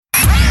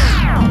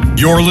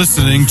You're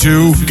listening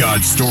to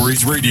God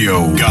Stories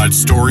Radio. God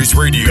Stories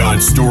Radio.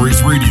 God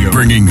Stories Radio.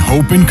 Bringing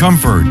hope and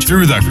comfort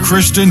through the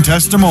Christian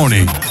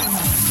testimony.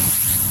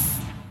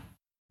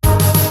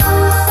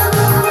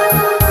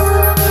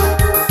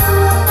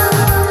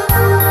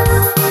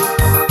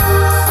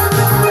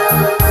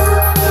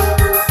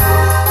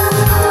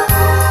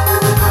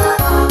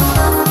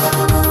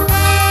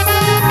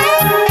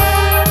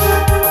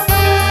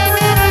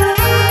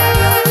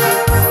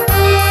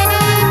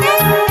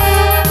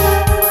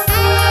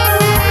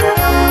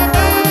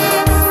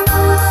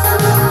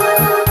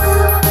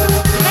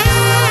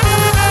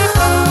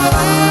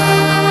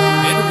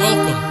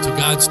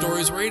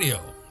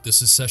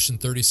 This is session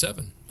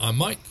 37. I'm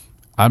Mike.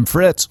 I'm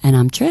Fritz. And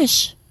I'm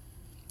Trish.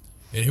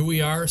 And here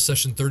we are,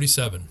 session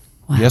 37.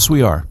 Wow. Yes,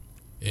 we are.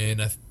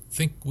 And I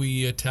think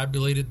we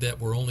tabulated that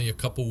we're only a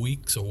couple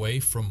weeks away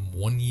from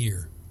 1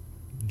 year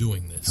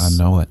doing this. I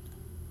know it.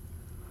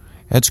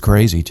 That's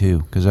crazy,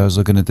 too, because I was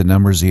looking at the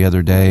numbers the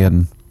other day,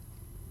 and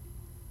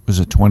was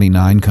it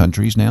 29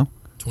 countries now?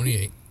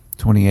 28.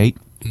 28?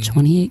 Mm-hmm.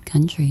 28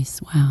 countries.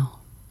 Wow.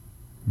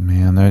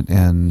 Man,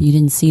 and you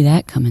didn't see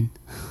that coming.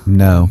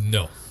 No.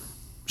 No.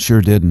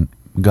 Sure didn't.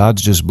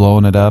 God's just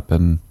blowing it up,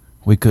 and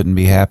we couldn't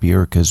be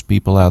happier because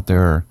people out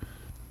there are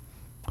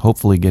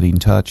hopefully getting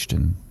touched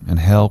and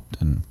helped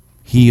and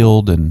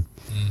healed and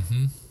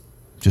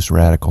just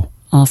radical.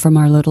 All from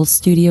our little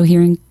studio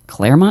here in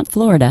Claremont,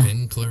 Florida.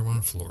 In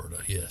Claremont, Florida,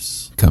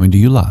 yes. Coming to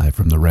you live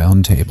from the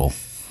Round Table,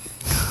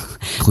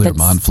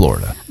 Claremont,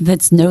 Florida.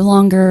 That's no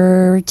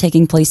longer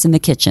taking place in the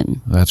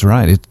kitchen. That's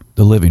right. It's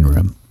the living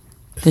room.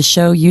 The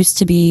show used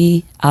to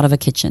be out of a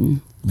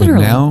kitchen.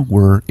 Literally. But now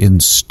we're in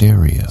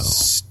stereo.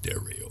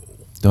 Stereo.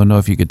 Don't know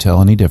if you could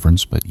tell any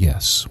difference, but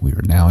yes, we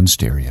are now in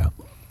stereo.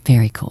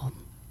 Very cool.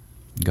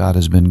 God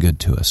has been good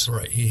to us.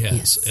 Right, he has.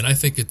 Yes. And I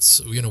think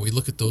it's, we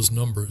look at those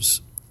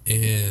numbers,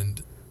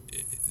 and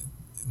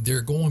they're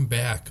going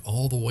back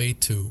all the way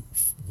to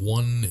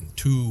 1 and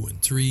 2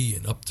 and 3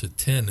 and up to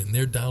 10, and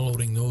they're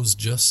downloading those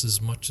just as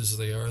much as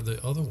they are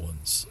the other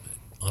ones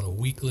on a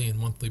weekly and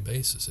monthly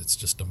basis. It's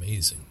just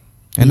amazing.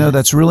 I know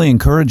that's really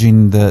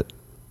encouraging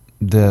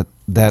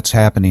that's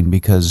happening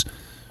because,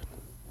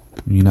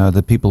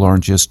 the people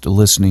aren't just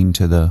listening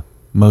to the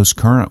most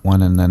current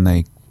one and then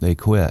they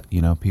quit.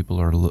 People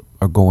are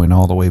going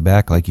all the way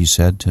back, like you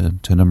said,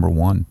 to number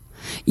 1.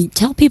 You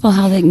tell people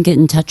how they can get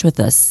in touch with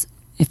us.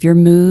 If you're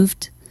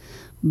moved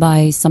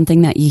by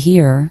something that you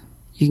hear,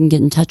 you can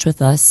get in touch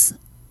with us.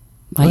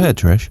 Go ahead,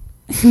 Trish.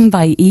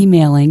 By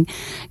emailing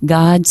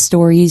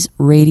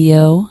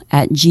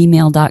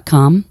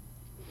godstoriesradio@gmail.com.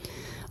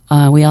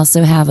 We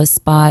also have a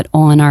spot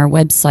on our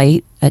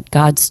website at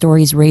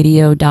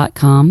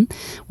godstoriesradio.com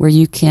where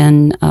you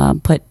can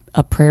put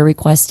a prayer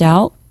request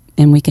out,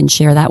 and we can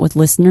share that with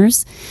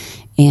listeners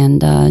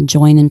and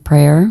join in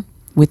prayer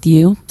with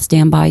you,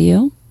 stand by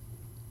you.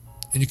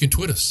 And you can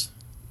tweet us.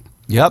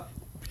 Yep.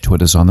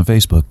 Tweet us on the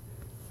Facebook.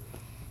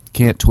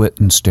 Can't twit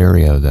in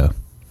stereo, though.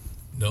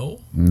 No?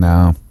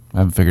 No. I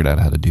haven't figured out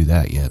how to do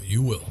that yet.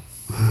 You will.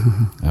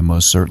 I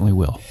most certainly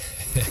will.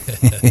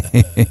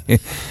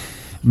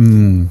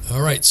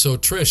 All right, so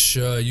Trish,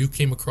 you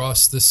came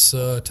across this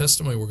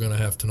testimony we're going to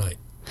have tonight.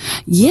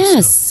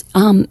 Yes.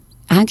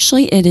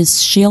 Actually, it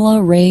is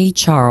Sheila Ray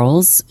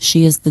Charles.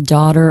 She is the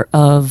daughter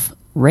of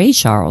Ray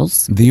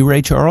Charles. The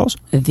Ray Charles?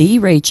 The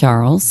Ray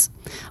Charles.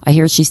 I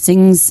hear she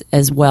sings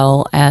as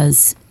well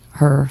as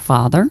her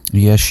father.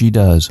 Yes, she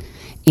does.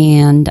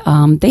 And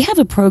they have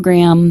a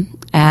program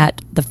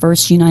at the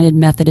First United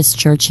Methodist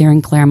Church here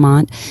in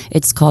Claremont.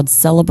 It's called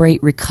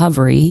Celebrate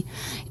Recovery.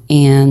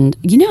 And,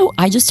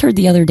 I just heard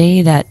the other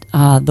day that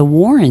the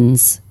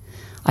Warrens,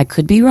 I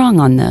could be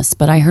wrong on this,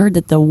 but I heard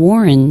that the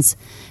Warrens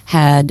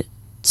had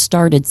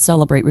started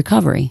Celebrate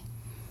Recovery.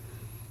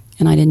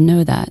 And I didn't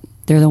know that.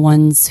 They're the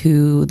ones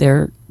who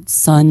their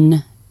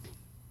son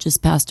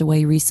just passed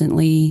away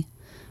recently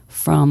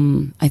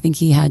from, I think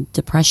he had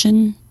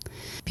depression.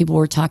 People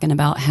were talking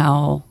about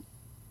how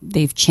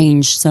they've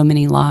changed so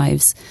many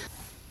lives.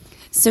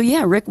 So,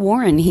 Rick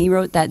Warren, he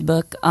wrote that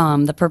book,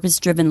 The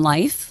Purpose-Driven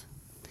Life.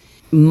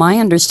 My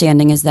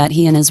understanding is that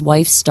he and his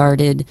wife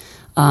started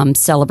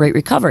Celebrate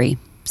Recovery.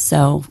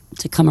 So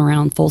to come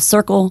around full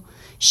circle,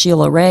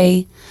 Sheila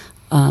Ray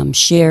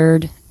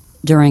shared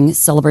during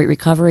Celebrate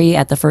Recovery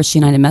at the First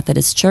United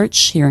Methodist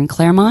Church here in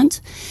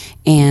Claremont.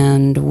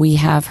 And we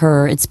have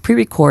her, it's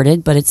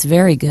pre-recorded, but it's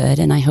very good,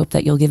 and I hope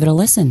that you'll give it a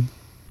listen.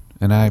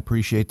 And I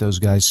appreciate those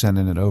guys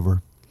sending it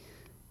over.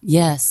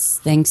 Yes,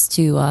 thanks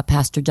to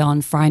Pastor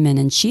Dawn Fryman,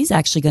 and she's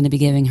actually going to be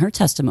giving her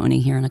testimony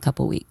here in a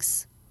couple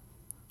weeks.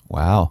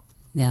 Wow.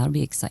 Yeah, that'll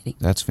be exciting.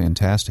 That's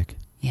fantastic.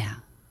 Yeah.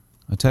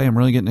 I'll tell you, I'm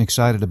really getting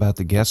excited about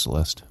the guest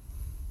list.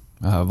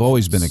 I've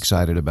always been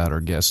excited about our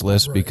guest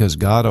list because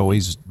God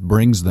always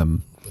brings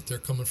them. But they're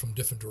coming from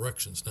different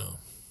directions now.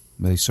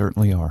 They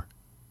certainly are.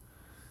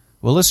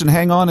 Well, listen,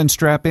 hang on and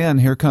strap in.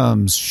 Here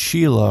comes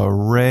Sheila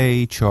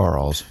Ray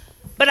Charles.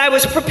 But I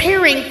was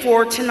preparing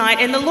for tonight,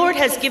 and the Lord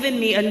has given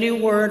me a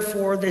new word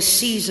for this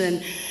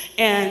season.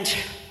 And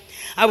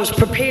I was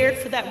prepared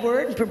for that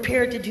word and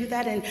prepared to do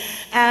that. And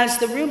as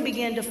the room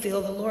began to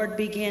fill, the Lord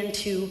began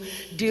to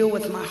deal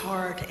with my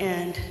heart.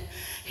 And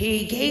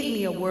he gave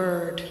me a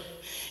word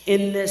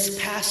in this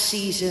past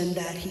season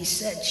that he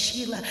said,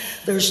 Sheila,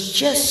 there's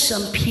just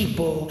some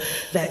people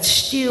that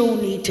still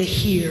need to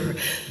hear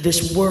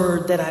this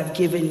word that I've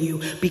given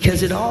you,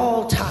 because it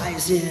all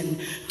ties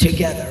in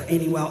together.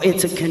 Anyway,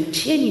 it's a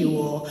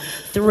continual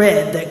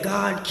thread that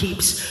God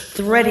keeps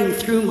threading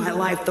through my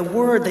life, the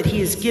word that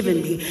he has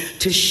given me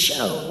to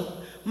show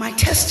my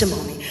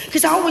testimony.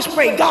 Because I always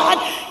pray, God,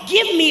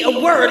 give me a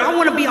word. I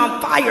want to be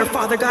on fire,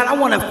 Father God. I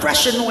want a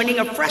fresh anointing,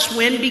 a fresh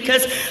wind,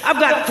 because I've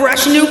got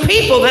fresh new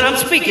people that I'm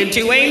speaking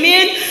to.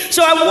 Amen.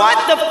 So I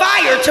want the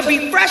fire to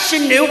be fresh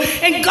and new.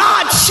 And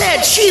God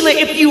said, Sheila,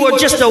 if you are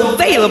just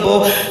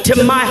available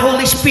to my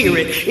Holy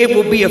Spirit, it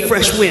will be a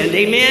fresh wind.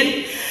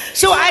 Amen.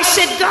 So I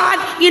said, God,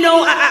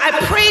 I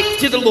prayed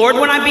to the Lord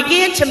when I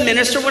began to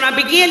minister, when I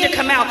began to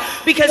come out,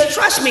 because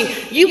trust me,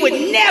 you would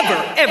never,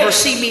 ever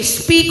see me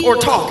speak or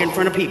talk in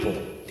front of people.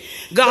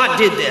 God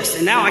did this,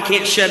 and now I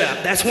can't shut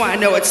up. That's why I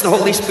know it's the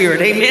Holy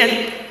Spirit.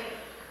 Amen.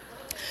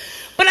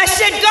 But I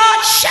said,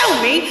 God,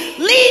 show me,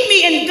 lead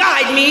me and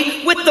guide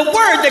me with the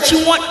word that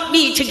you want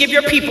me to give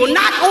your people.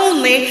 Not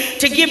only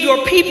to give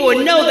your people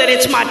and know that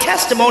it's my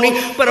testimony,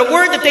 but a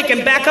word that they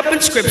can back up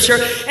in scripture,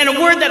 and a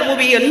word that will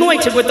be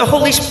anointed with the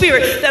Holy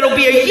Spirit, that will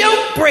be a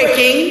yoke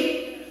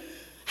breaking,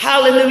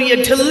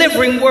 hallelujah,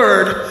 delivering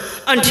word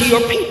unto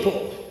your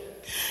people.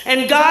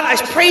 And God, I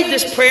prayed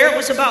this prayer. It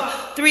was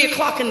about 3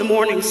 o'clock in the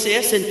morning,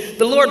 sis, and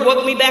the Lord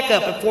woke me back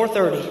up at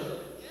 4:30.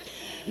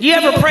 You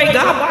ever pray,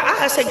 God,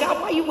 I say, God,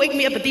 why you wake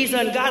me up at these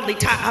ungodly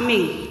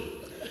times?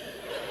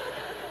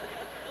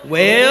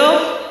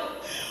 Well,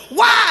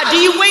 why do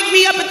you wake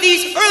me up at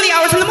these early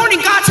hours in the morning?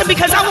 God said,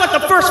 because I want the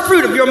first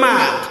fruit of your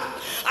mind.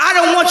 I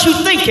don't want you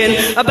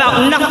thinking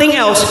about nothing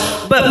else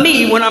but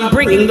me when I'm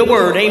bringing the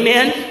word.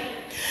 Amen.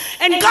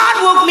 And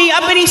God woke me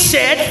up and he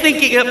said,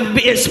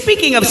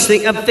 speaking of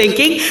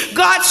thinking,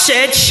 God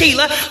said,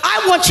 Sheila,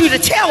 I want you to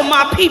tell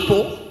my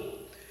people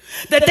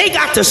that they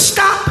got to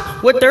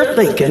stop what they're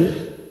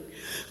thinking,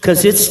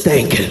 because it's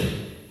stinking.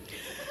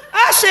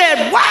 I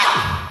said,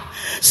 wow,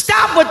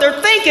 stop what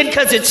they're thinking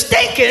because it's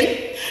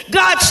stinking.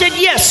 God said,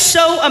 yes,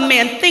 so a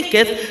man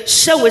thinketh,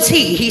 so is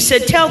he. He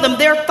said, tell them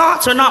their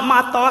thoughts are not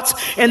my thoughts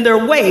and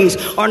their ways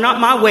are not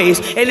my ways.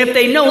 And if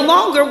they no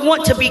longer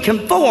want to be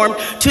conformed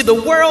to the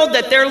world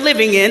that they're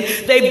living in,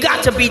 they've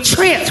got to be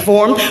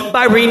transformed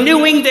by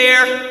renewing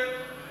their,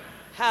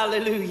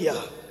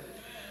 hallelujah.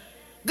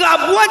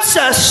 God wants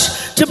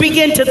us to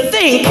begin to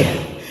think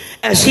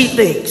as he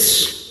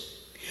thinks.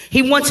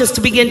 He wants us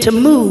to begin to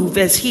move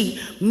as he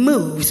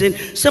moves. And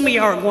some of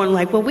y'all are going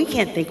like, well, we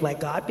can't think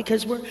like God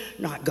because we're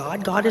not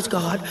God. God is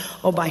God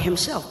all by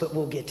himself, but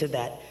we'll get to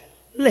that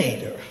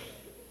later.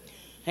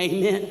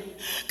 Amen.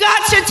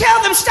 God said,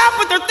 tell them stop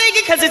what they're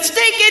thinking because it's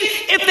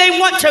thinking. If they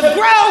want to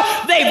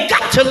grow, they've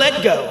got to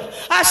let go.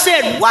 I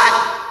said,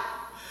 what?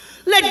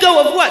 Let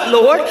go of what,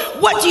 Lord?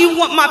 What do you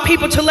want my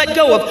people to let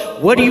go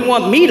of? What do you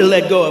want me to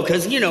let go of?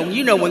 Because you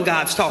know when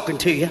God's talking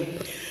to you.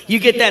 You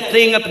get that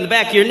thing up in the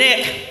back of your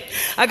neck.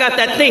 I got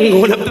that thing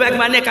going up the back of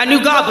my neck. I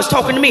knew God was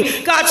talking to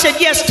me. God said,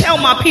 yes, tell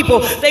my people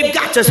they've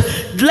got to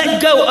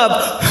let go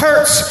of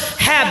hurts,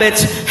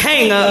 habits,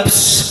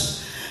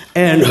 hang-ups,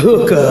 and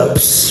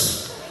hookups.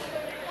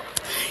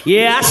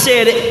 Yeah, I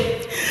said it.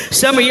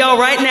 Some of y'all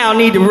right now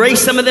need to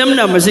erase some of them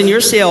numbers in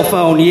your cell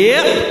phone.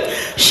 Yep,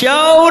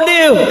 sure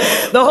do.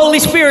 The Holy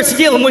Spirit's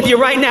dealing with you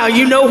right now.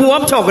 You know who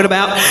I'm talking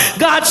about.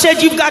 God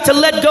said you've got to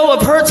let go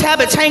of hurts,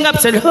 habits,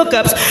 hang-ups, and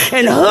hookups.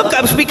 And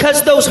hookups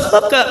because those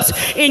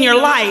hookups in your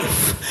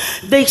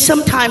life, they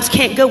sometimes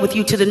can't go with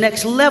you to the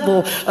next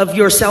level of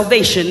your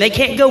salvation. They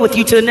can't go with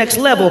you to the next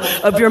level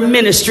of your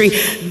ministry.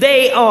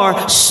 They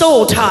are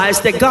soul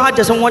ties that God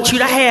doesn't want you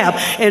to have.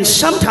 And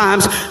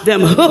sometimes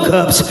them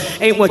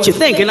hookups ain't what you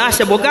think. And I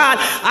said, well, God,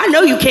 I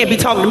know you can't be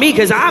talking to me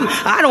because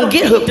I don't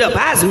get hooked up.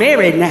 I was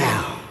married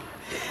now.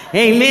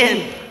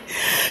 Amen.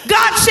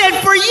 God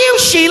said, for you,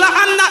 Sheila,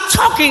 I'm not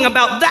talking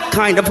about that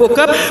kind of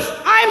hookup.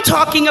 I'm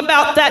talking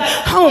about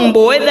that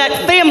homeboy,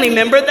 that family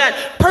member,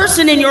 that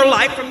person in your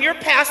life from your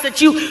past that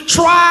you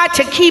try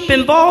to keep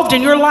involved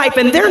in your life,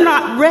 and they're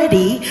not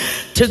ready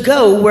to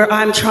go where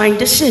I'm trying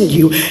to send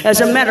you.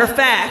 As a matter of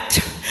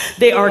fact,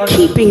 they are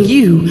keeping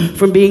you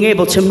from being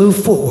able to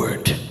move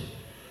forward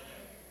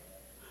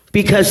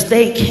because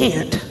they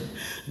can't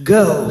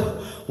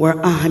go where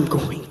I'm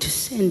going to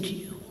send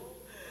you.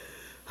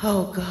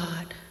 Oh,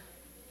 God.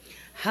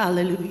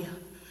 Hallelujah.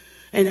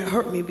 And it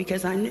hurt me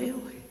because I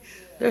knew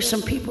there's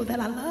some people that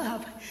I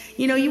love.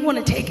 You know, you want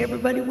to take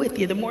everybody with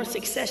you. The more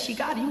success you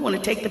got, you want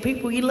to take the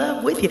people you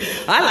love with you.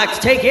 I like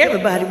to take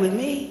everybody with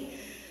me.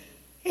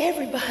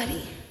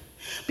 Everybody.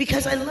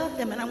 Because I love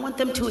them and I want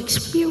them to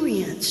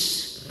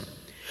experience.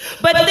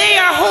 But they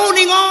are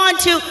holding on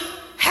to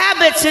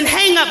habits and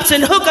hang-ups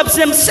and hookups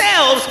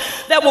themselves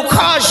that will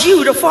cause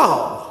you to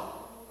fall.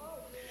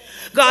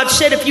 God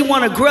said if you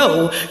want to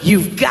grow,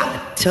 you've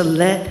got to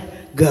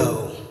let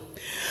go.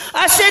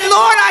 I said,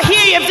 Lord, I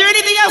hear you. If there's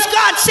anything else,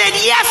 God said,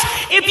 yes,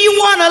 if you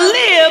want to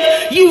live,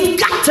 you've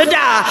got to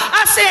die.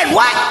 I said,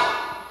 what?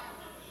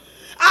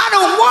 I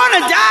don't want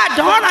to die,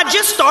 darn. I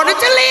just started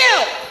to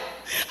live.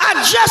 I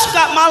just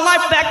got my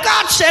life back.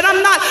 God said,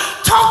 I'm not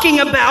talking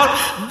about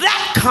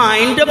that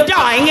kind of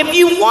dying. If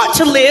you want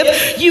to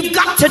live, you've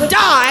got to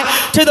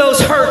die to those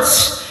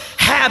hurts,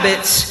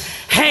 habits,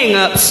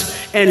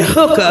 hang-ups, and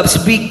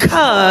hookups,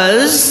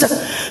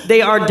 because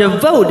they are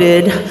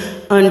devoted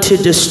unto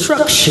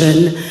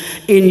destruction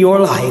in your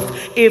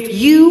life. If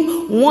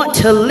you want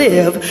to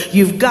live,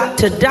 you've got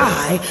to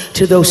die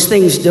to those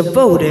things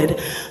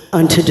devoted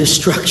unto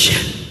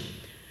destruction.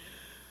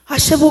 I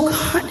said, well,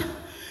 God,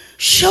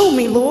 show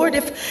me, Lord,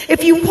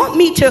 if you want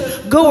me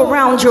to go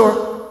around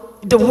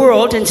the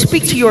world and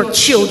speak to your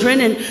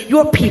children and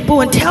your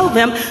people and tell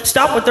them,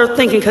 stop what they're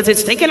thinking because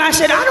it's thinking. I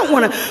said, I don't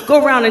want to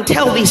go around and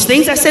tell these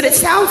things. I said, it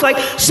sounds like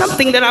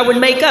something that I would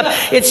make up.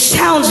 It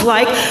sounds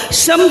like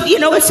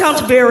it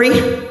sounds very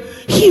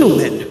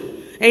human.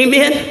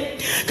 Amen.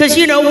 Because,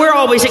 we're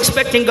always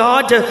expecting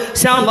God to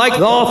sound like the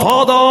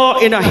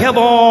Father in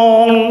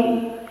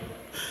heaven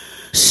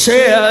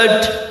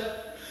said.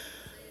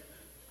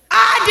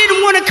 I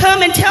didn't want to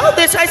come and tell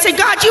this. I said,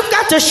 God, you've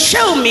got to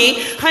show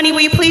me. Honey, will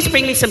you please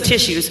bring me some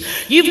tissues?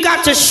 You've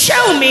got to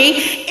show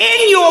me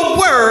in your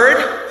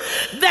word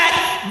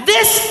that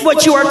this,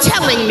 what you are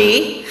telling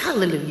me,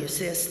 hallelujah,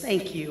 sis,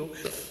 thank you,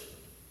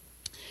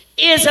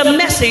 is a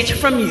message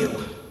from you.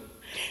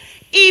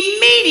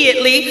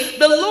 Immediately,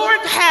 the Lord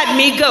had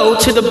me go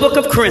to the book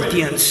of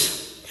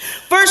Corinthians.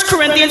 1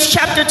 Corinthians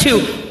chapter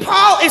 2.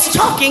 Paul is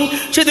talking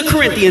to the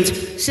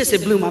Corinthians. Sis,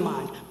 it blew my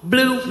mind.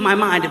 Blew my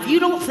mind. If you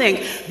don't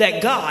think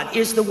that God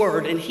is the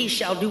word and he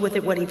shall do with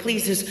it what he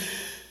pleases,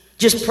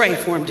 just pray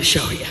for him to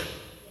show you.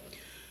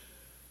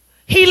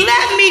 He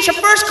led me to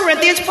 1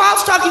 Corinthians.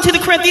 Paul's talking to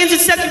the Corinthians in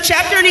 2nd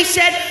chapter, and he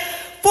said,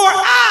 for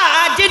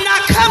I did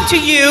not come to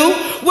you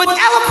with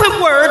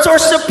eloquent words or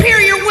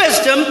superior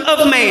wisdom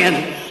of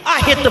man.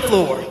 I hit the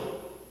floor.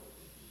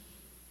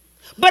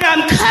 But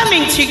I'm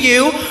coming to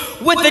you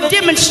with the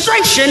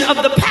demonstration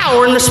of the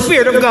power and the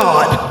Spirit of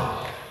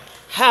God.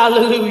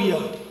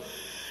 Hallelujah.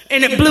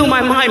 And it blew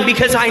my mind,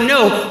 because I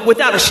know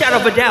without a shadow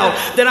of a doubt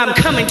that I'm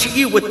coming to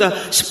you with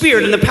the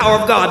Spirit and the power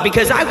of God,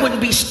 because I wouldn't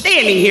be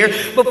standing here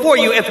before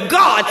you if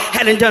God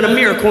hadn't done a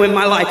miracle in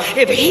my life,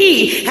 if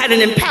he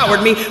hadn't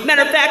empowered me.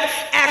 Matter of fact,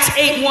 Acts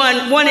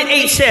 1 and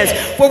 8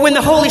 says, for when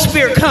the Holy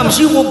Spirit comes,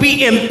 you will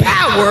be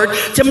empowered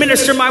to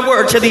minister my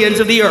word to the ends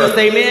of the earth.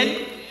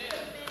 Amen.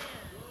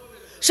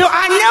 So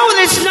I know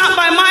that it's not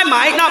by my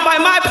might, not by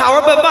my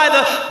power, but by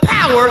the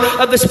power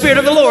of the Spirit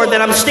of the Lord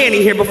that I'm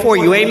standing here before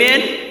you.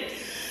 Amen.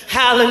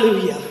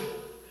 Hallelujah.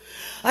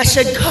 I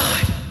said,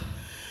 God,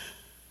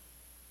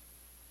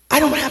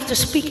 I don't have to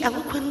speak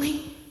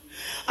eloquently.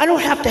 I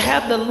don't have to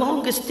have the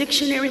longest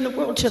dictionary in the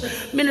world to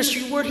minister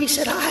your word. He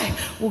said, I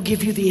will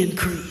give you the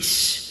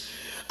increase.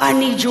 I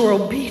need your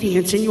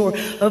obedience and your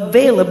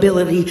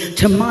availability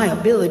to my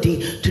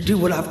ability to do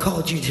what I've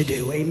called you to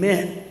do.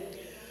 Amen.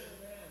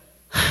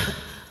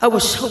 I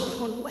was so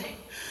blown away.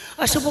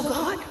 I said, well,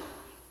 God,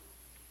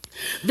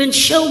 then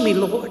show me,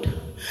 Lord.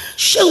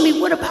 Show me,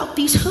 what about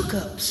these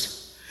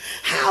hookups?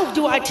 How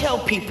do I tell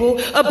people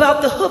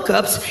about the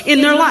hookups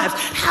in their lives?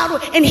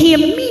 And he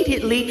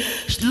immediately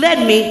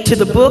led me to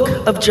the book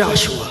of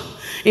Joshua.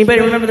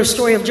 Anybody remember the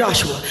story of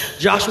Joshua?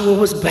 Joshua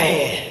was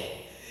bad.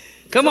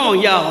 Come on,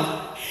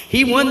 y'all.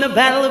 He won the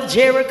battle of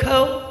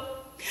Jericho.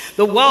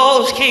 The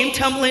walls came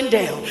tumbling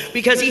down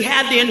because he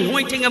had the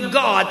anointing of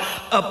God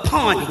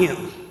upon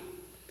him.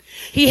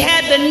 He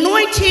had the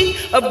anointing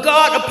of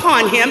God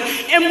upon him.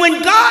 And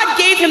when God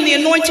gave him the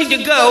anointing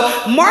to go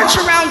march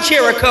around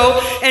Jericho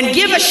and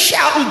give a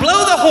shout and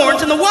blow the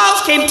horns, and the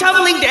walls came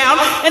tumbling down,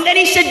 and then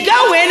he said,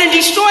 go in and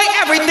destroy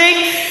everything,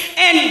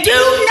 and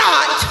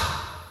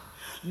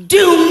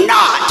do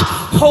not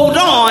hold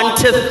on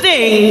to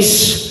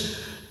things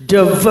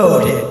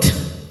devoted.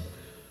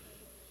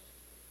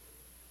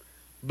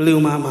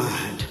 Blew my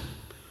mind.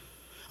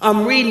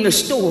 I'm reading the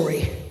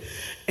story,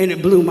 and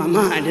it blew my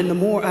mind. And the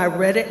more I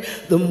read it,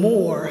 the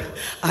more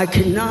I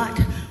could not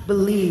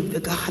believe the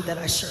God that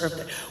I serve.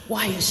 That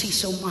why is he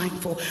so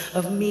mindful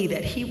of me,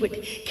 that he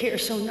would care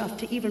so enough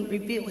to even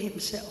reveal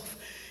himself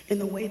in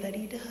the way that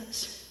he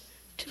does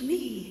to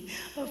me,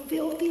 a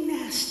filthy,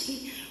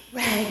 nasty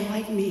rag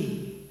like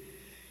me.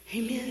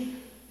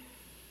 Amen.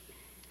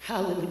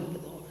 Hallelujah,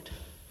 Lord.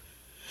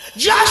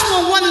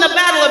 Joshua won the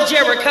battle of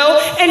Jericho,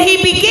 and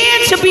he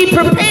began to be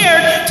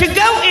prepared to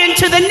go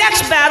into the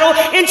next battle,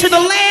 into the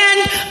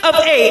land of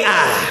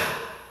Ai.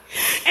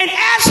 And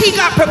as he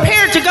got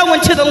prepared to go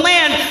into the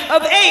land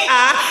of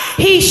Ai,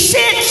 he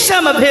sent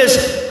some of his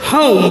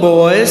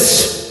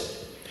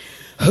homeboys,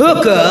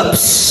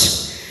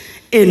 hookups,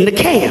 in the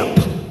camp.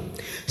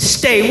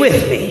 Stay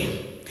with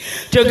me,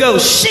 to go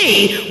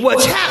see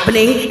what's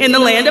happening in the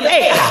land of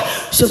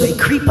Ai. So they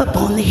creep up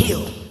on the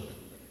hill.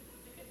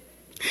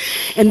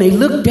 And they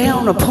looked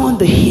down upon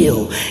the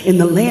hill in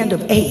the land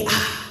of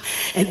Ai.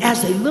 And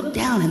as they looked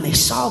down and they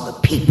saw the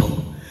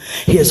people,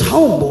 his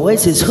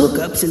homeboys, his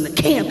hookups in the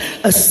camp,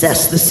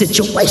 assess the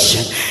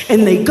situation.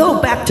 And they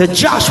go back to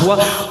Joshua.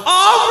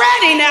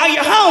 Already now,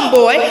 your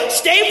homeboy,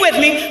 stay with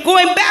me,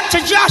 going back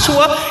to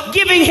Joshua,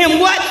 giving him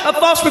what? A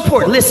false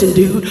report. Listen,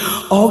 dude,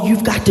 all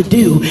you've got to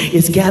do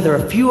is gather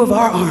a few of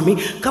our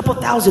army, a couple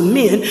thousand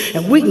men,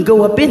 and we can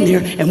go up in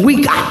there, and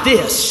we got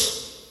this.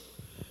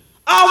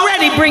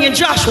 Already bringing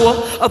Joshua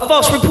a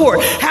false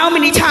report. How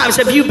many times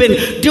have you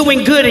been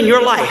doing good in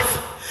your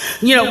life?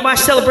 You know, my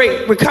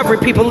Celebrate Recovery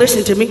people,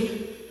 listen to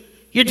me.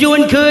 You're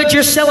doing good,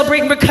 you're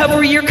celebrating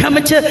recovery, you're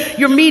coming to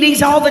your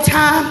meetings all the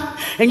time,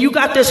 and you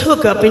got this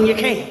hookup in your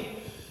camp.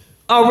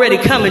 Already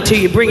coming to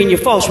you, bringing you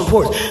false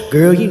reports.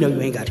 Girl, you know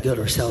you ain't got to go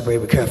to Celebrate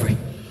Recovery.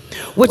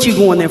 What you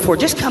going there for?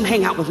 Just come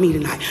hang out with me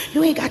tonight.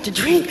 You ain't got to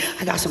drink.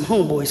 I got some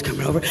homeboys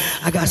coming over.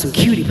 I got some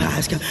cutie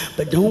pies coming.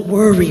 But don't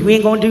worry, we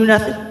ain't going to do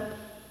nothing.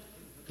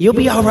 You'll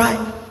be all right.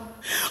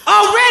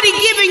 Already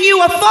giving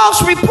you a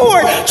false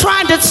report,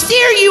 trying to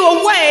steer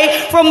you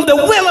away from the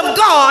will of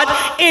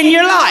God in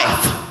your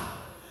life.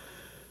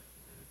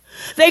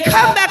 They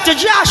come back to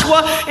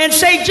Joshua and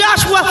say,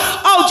 Joshua,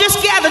 oh,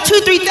 just gather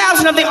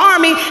 2,000-3,000 of the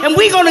army, and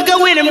we're going to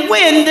go in and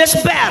win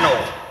this battle.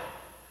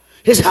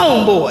 His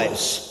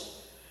homeboys,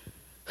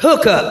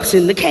 hookups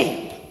in the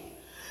camp.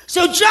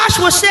 So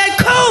Joshua said,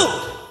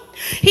 cool.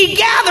 He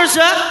gathers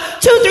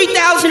up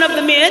 2,000-3,000 of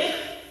the men.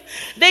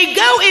 They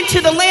go into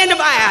the land of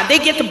Ai. They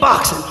get the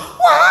boxing.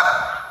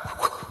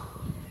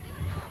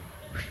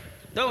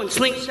 Throwing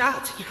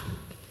slingshots.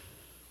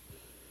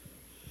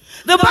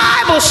 The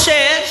Bible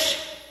says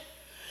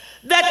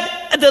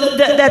that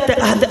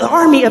the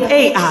army of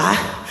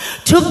Ai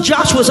took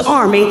Joshua's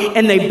army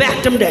and they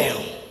backed them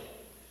down.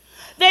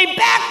 They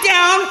backed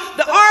down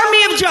the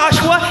army of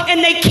Joshua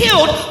and they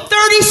killed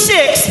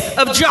 36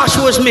 of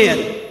Joshua's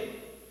men.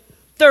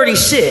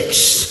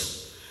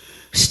 36.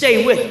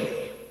 Stay with me.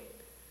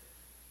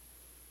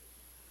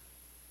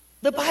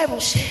 The Bible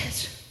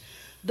says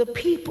the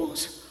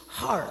people's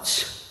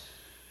hearts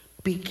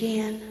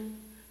began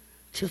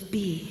to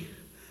be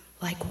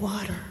like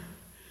water.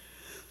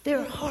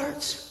 Their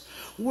hearts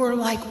were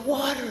like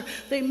water.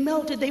 They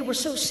melted. They were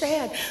so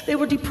sad. They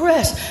were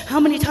depressed. How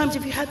many times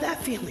have you had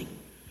that feeling?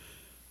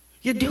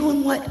 You're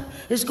doing what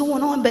is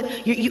going on,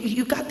 but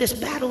you got this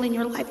battle in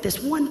your life, this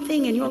one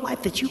thing in your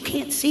life that you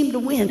can't seem to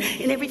win.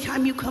 And every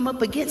time you come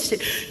up against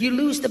it, you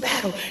lose the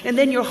battle. And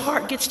then your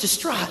heart gets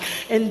distraught.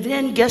 And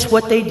then guess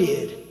what they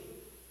did?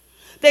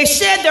 They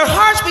said their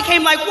hearts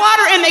became like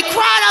water and they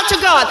cried out to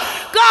God.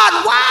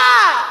 God,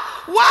 why?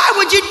 Why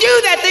would you do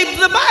that?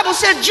 The Bible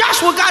said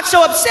Joshua got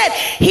so upset,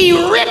 he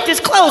ripped his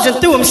clothes and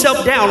threw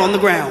himself down on the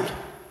ground.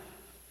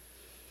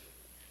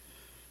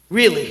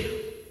 Really?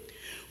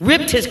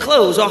 Ripped his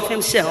clothes off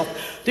himself,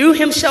 threw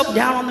himself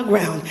down on the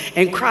ground,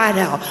 and cried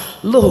out,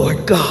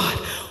 Lord God,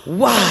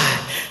 why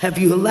have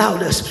you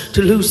allowed us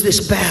to lose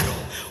this battle?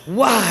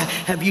 Why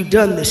have you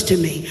done this to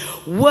me?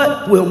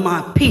 What will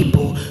my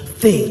people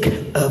think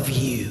of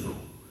you?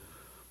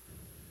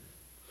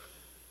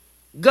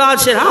 God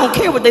said, I don't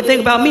care what they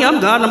think about me. I'm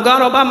God, and I'm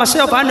God all by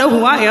myself. I know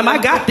who I am. I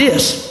got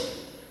this.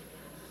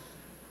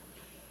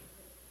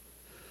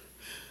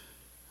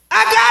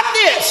 I got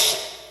this.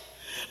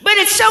 But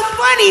it's so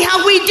funny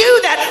how we do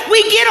that.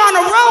 We get on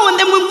a roll, and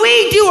then when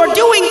we are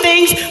doing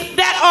things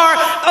that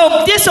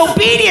are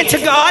disobedient to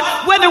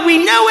God, whether we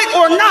know it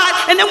or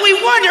not, and then we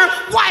wonder,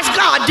 why is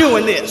God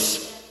doing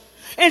this?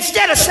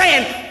 Instead of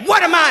saying,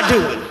 what am I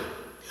doing?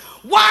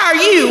 Why are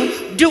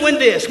you doing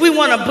this? We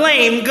want to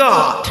blame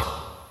God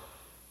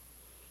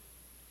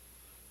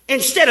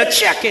instead of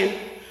checking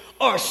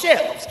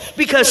ourselves.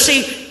 Because,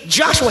 see,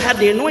 Joshua had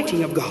the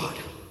anointing of God.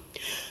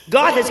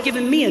 God has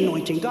given me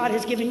anointing. God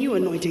has given you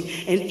anointing.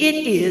 And it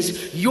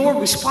is your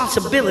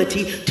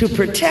responsibility to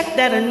protect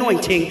that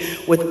anointing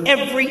with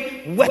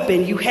every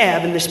weapon you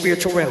have in the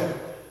spiritual realm.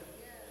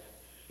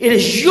 It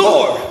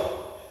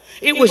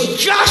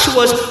was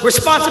Joshua's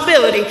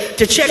responsibility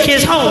to check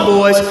his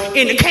homeboys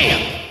in the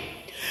camp.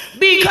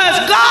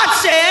 Because God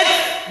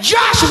said,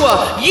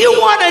 Joshua, you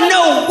want to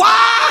know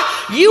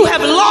why you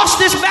have lost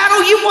this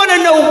battle? You want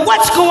to know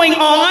what's going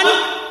on?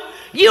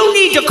 You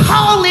need to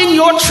call in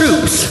your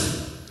troops.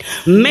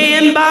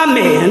 Man by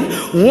man,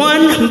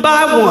 one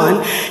by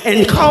one,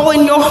 and call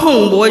in your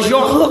homeboys,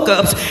 your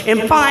hookups,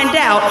 and find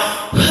out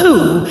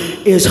who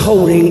is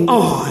holding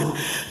on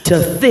to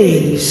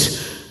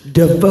things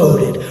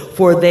devoted,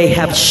 for they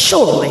have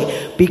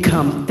surely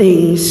become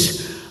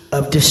things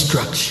of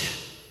destruction.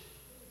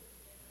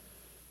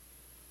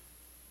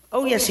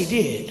 Oh, yes, he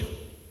did.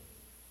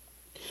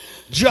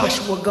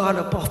 Joshua got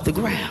up off the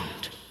ground.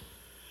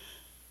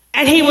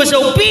 And he was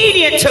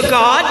obedient to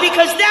God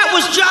because that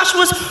was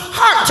Joshua's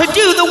heart, to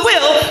do the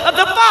will of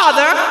the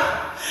Father.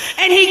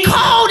 And he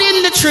called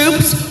in the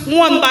troops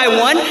one by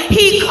one.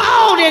 He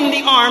called in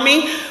the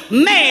army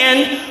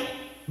man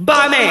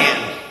by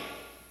man.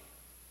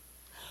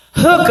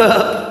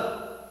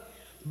 Hookup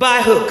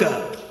by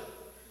hookup.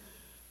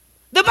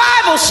 The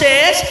Bible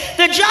says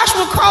that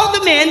Joshua called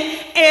them in,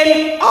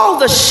 and all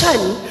of a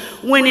sudden,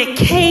 when it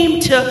came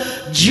to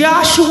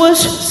Joshua's,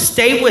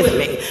 stay with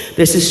me,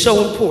 this is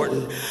so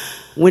important.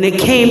 When it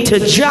came to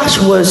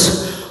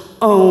Joshua's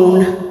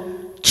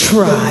own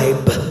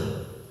tribe,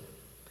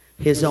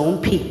 his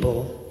own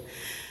people,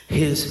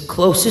 his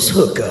closest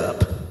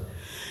hookup,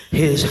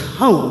 his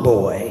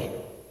homeboy,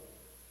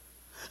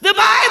 the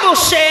Bible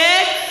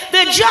said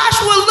that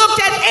Joshua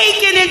looked at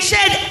Achan and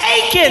said,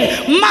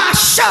 Achan, my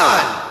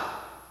son.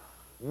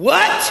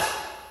 What?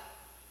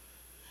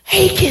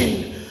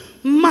 Achan,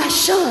 my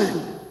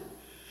son.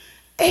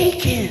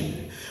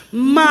 Achan,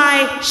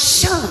 my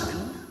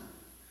son.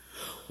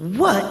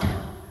 What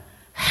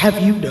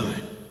have you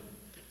done?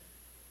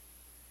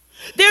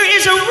 There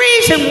is a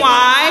reason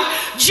why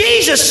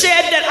Jesus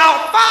said that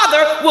our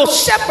Father will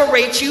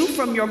separate you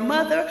from your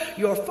mother,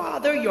 your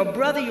father, your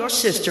brother, your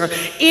sister,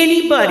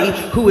 anybody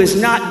who is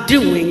not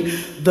doing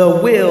the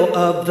will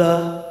of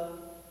the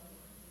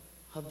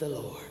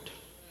Lord.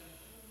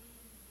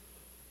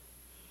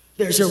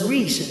 There's a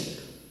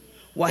reason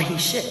why he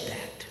said that.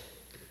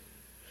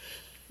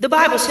 The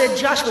Bible said,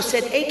 Joshua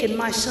said, Achan,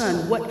 my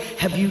son, what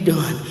have you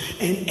done?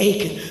 And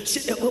Achan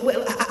said,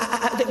 well,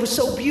 it was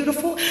so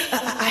beautiful.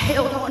 I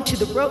held on to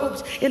the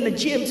robes and the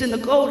gems and the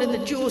gold and the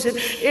jewels. And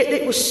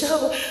it was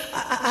so,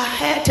 I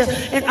had to,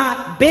 and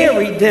I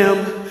buried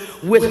them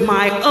with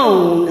my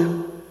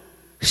own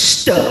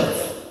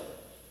stuff.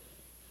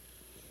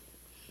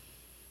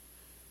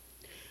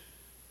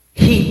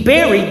 He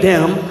buried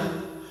them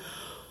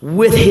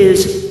with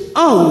his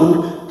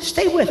own,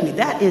 stay with me,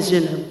 that is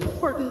an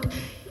important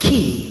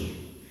key.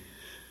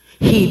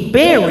 He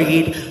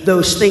buried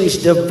those things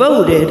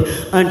devoted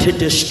unto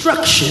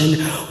destruction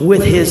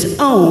with his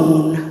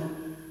own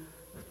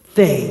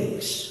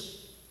things.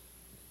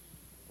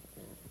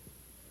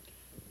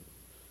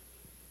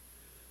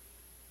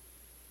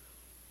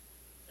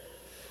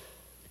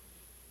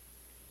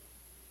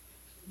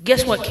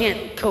 Guess what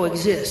can't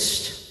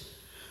coexist?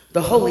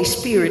 The Holy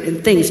Spirit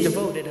and things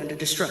devoted unto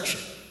destruction.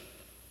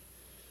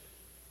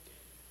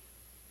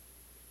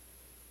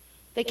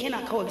 They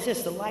cannot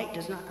coexist. The light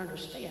does not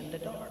understand the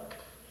dark.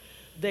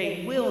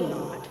 They will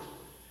not,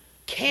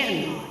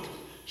 cannot,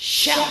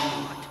 shall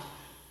not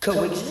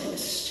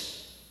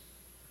coexist.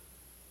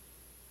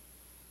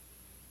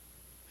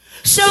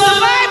 So the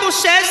Bible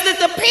says that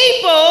the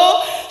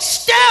people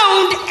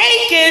stoned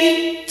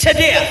Achan to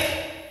death.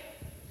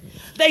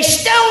 They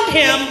stoned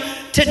him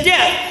to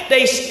death.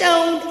 They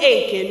stoned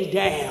Achan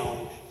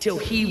down till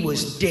he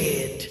was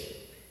dead.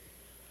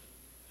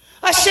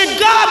 I said,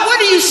 God, what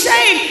are you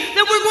saying?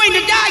 That we're going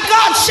to die?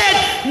 God said,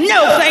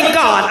 no, thank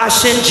God I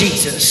sent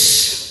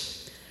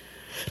Jesus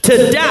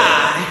to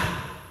die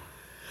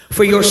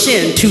for your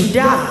sin, to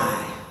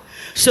die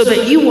so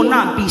that you will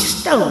not be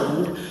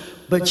stoned,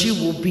 but you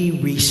will be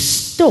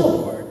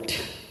restored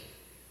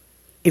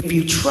if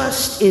you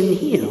trust in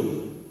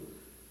him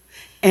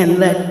and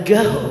let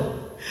go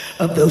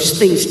of those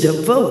things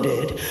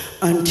devoted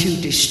unto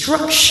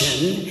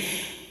destruction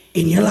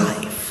in your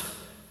life.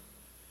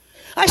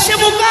 I said,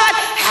 well, God,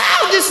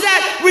 how does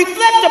that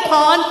reflect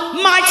upon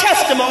my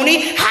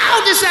testimony? How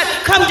does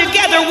that come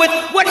together with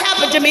what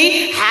happened to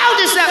me? How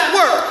does that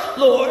work,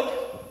 Lord,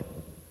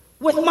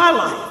 with my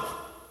life?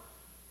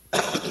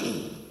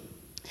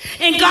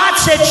 And God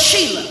said,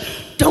 Sheila,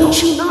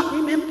 don't you not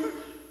remember?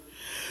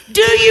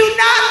 Do you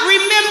not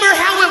remember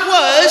how it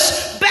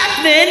was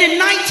back then in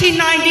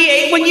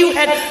 1998 when you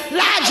had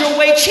lied your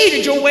way,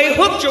 cheated your way,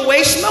 hooked your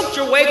way, smoked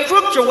your way,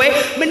 crooked your way,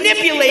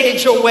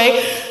 manipulated your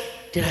way?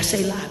 Did I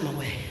say lied my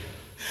way?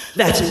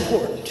 That's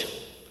important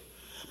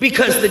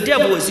because the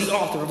devil is the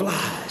author of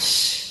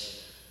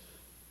lies,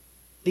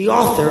 the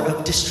author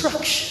of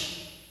destruction.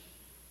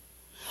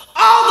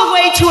 All the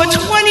way to a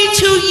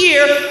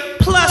 22-year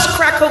plus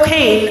crack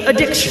cocaine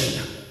addiction.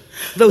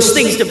 Those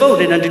things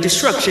devoted unto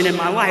destruction in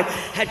my life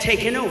had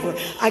taken over.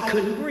 I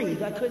couldn't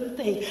breathe. I couldn't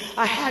think.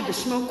 I had to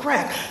smoke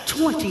crack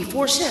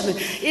 24/7.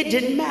 It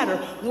didn't matter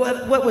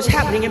what was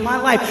happening in my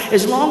life.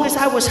 As long as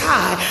I was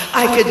high,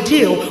 I could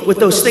deal with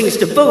those things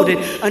devoted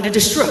unto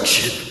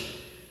destruction.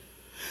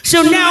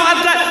 So now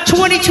I've got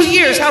 22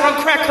 years out on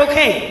crack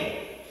cocaine.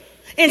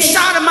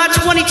 Inside of my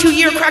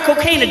 22-year crack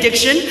cocaine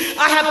addiction,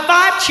 I have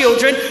 5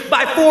 children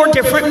by 4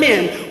 different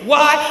men.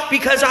 Why?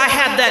 Because I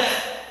have that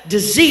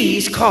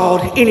disease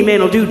called any man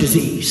will do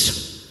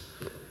disease.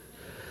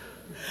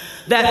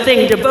 That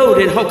thing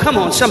devoted, oh come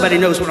on, somebody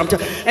knows what I'm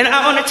talking. And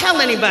I want to tell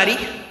anybody,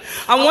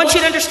 I want you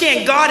to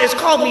understand God has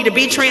called me to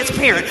be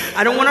transparent.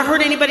 I don't want to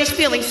hurt anybody's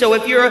feelings, so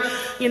if you're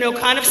a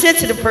kind of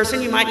sensitive person,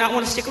 you might not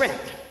want to stick around.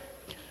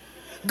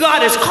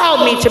 God has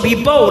called me to be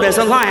bold as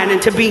a lion and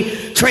to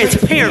be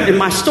transparent in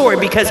my story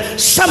because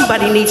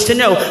somebody needs to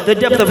know the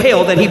depth of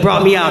hell that he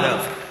brought me out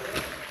of.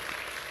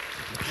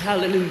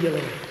 Hallelujah,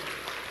 Lord.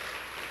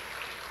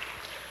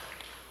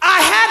 I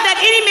had that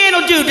any man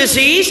will do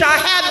disease. I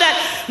had that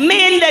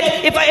man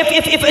that if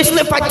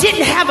I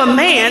didn't have a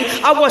man,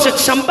 I wasn't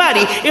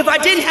somebody. If I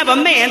didn't have a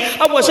man,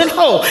 I wasn't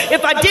whole.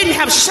 If I didn't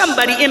have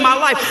somebody in my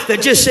life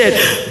that just said,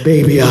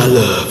 baby, I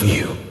love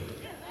you.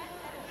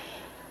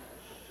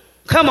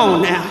 Come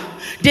on now.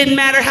 Didn't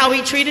matter how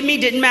he treated me,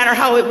 didn't matter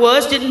how it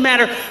was, didn't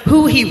matter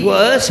who he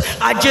was.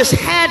 I just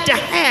had to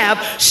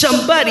have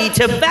somebody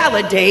to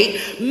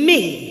validate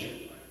me.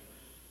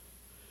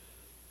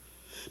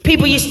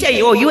 People used to tell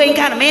you, oh, you ain't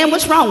got a man,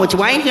 what's wrong with you?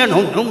 Why ain't there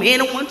no man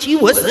that wants you?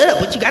 What's up?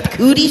 What, you got the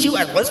cooties?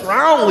 What's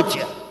wrong with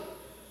you?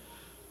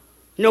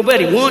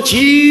 Nobody wants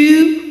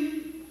you.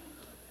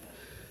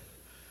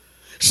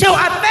 So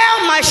I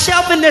found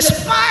myself in this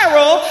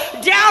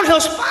downhill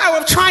spiral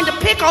of trying to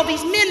pick all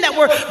these men that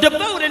were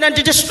devoted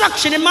unto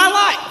destruction in my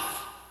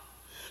life.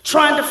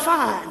 Trying to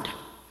find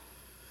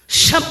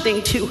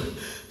something to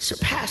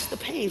surpass the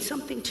pain,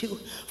 something to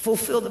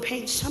fulfill the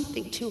pain,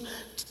 something to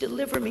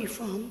deliver me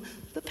from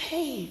the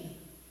pain.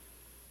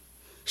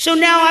 So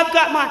now I've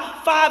got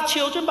my 5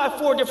 children by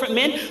 4 different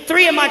men.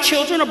 3 of my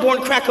children are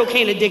born crack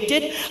cocaine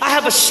addicted. I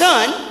have a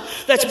son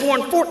that's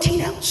born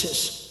 14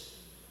 ounces.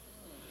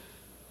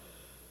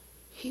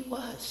 He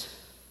was.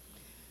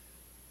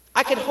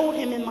 I could hold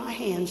him in my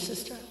hand,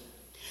 sister,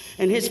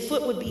 and his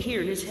foot would be here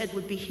and his head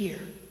would be here.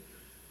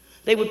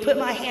 They would put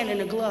my hand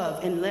in a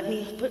glove and let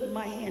me put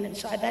my hand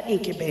inside that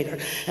incubator,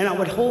 and I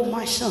would hold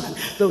my son,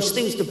 those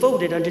things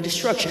devoted unto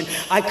destruction.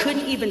 I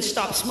couldn't even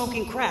stop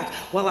smoking crack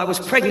while I was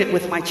pregnant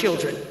with my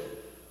children.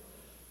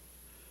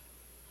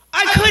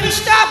 I couldn't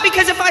stop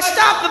because if I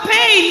stopped, the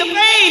pain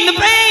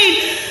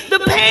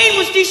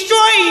was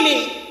destroying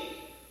me.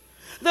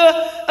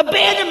 The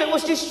abandonment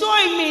was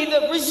destroying me.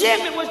 The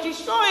resentment was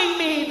destroying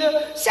me.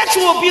 The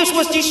sexual abuse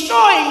was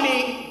destroying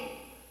me.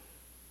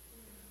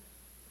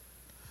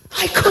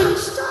 I couldn't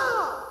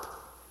stop.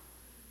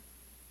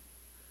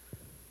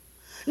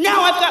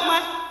 Now I've got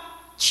my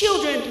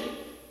children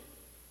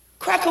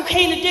crack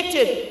cocaine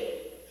addicted.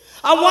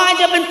 I wind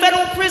up in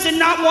federal prison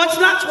not once,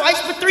 not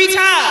twice, but 3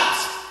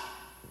 times.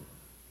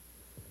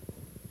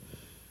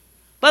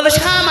 By the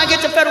time I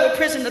get to federal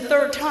prison the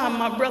 3rd time,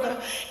 my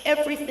brother,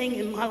 everything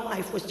in my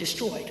life was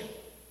destroyed.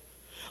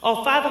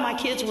 All 5 of my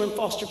kids were in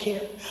foster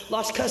care.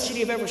 Lost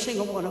custody of every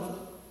single one of them.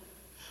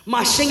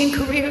 My singing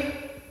career,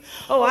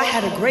 I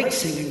had a great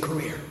singing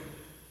career.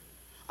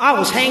 I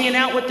was hanging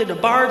out with the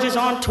DeBarges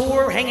on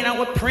tour, hanging out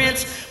with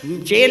Prince,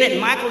 Janet, and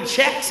Michael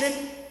Jackson.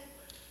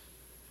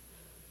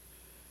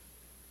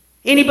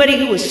 Anybody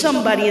who was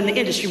somebody in the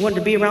industry wanted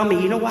to be around me.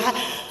 You know why?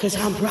 Because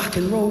I'm rock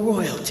and roll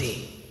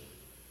royalty.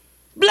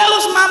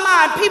 Blows my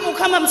mind. People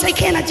come up and say,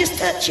 can I just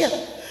touch you?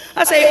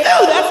 I say,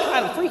 oh, that's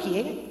kind of freaky,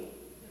 ain't it?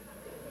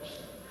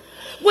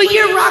 Well,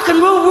 you're rock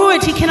and roll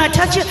royalty. Can I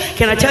touch you?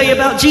 Can I tell you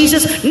about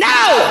Jesus?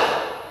 No!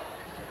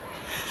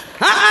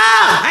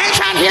 I ain't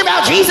trying to hear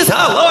about Jesus.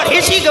 Oh, Lord,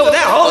 here she go with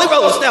that Holy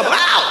Roll stuff.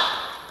 Wow!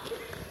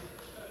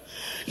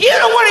 You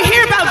don't want to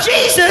hear about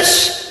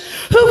Jesus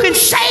who can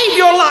save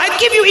your life,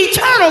 give you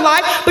eternal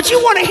life, but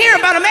you want to hear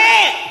about a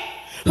man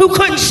who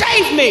couldn't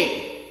save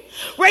me.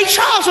 Ray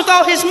Charles, with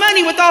all his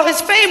money, with all his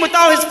fame, with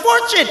all his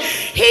fortune,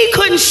 he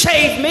couldn't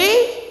save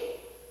me.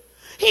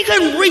 He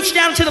couldn't reach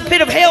down to the pit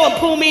of hell and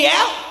pull me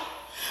out.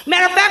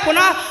 Matter of fact, when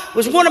I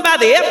was wanted by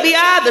the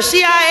FBI, the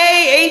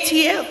CIA,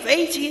 ATF,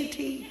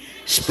 AT&T,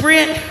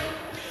 Sprint,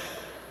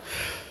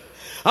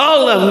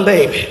 all of them,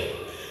 baby.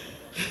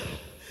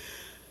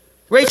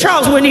 Ray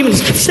Charles wouldn't even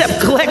accept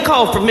a collect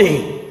call from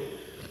me.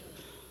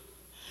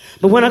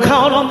 But when I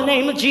called on the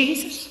name of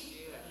Jesus,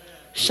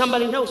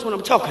 somebody knows what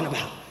I'm talking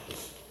about.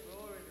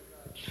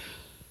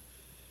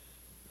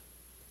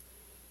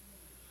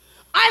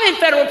 I'm in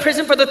federal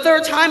prison for the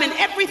 3rd time, and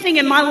everything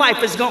in my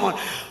life is gone.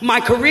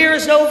 My career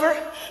is over.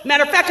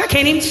 Matter of fact, I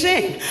can't even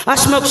sing. I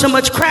smoke so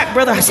much crack,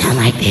 brother, I sound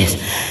like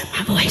this.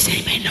 My voice,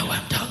 anybody know what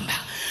I'm talking about?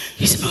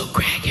 You smoke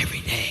crack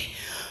every day.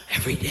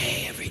 Every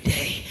day, every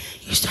day.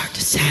 You start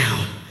to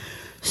sound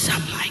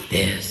something like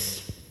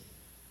this.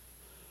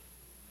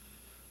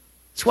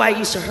 That's why it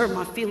used to hurt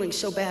my feelings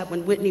so bad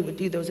when Whitney would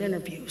do those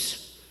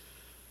interviews.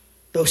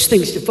 Those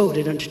things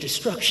devoted unto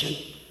destruction.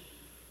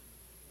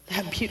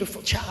 That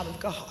beautiful child of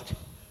God,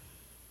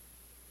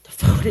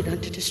 devoted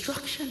unto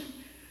destruction.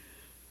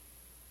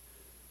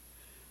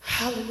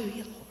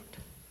 Hallelujah, Lord.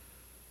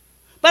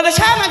 By the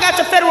time I got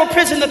to federal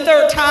prison the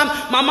 3rd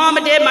time, my mom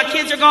and dad, my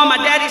kids are gone, my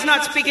daddy's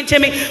not speaking to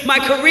me, my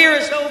career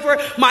is over,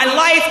 my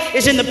life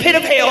is in the pit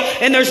of hell,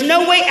 and there's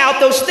no way out.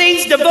 Those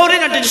things devoted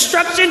unto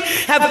destruction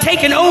have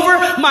taken over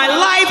my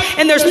life,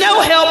 and there's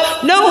no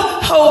help, no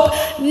hope,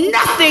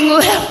 nothing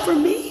left for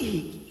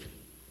me.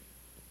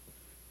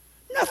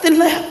 Nothing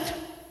left.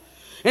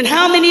 And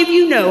how many of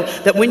you know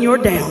that when you're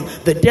down,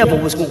 the devil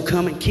was going to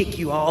come and kick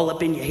you all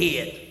up in your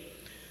head?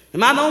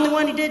 Am I the only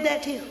one who did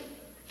that to?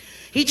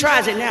 He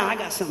tries it now. I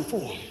got something for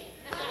him.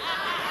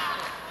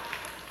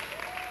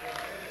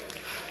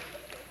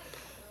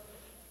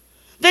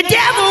 The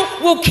devil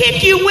will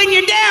kick you when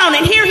you're down,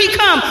 and here he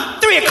come,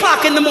 3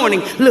 o'clock in the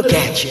morning. Look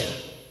at you.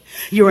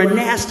 You're a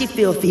nasty,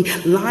 filthy,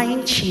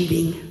 lying,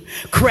 cheating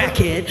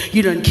crackhead.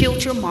 You done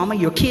killed your mama.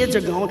 Your kids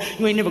are gone.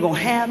 You ain't never gonna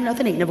have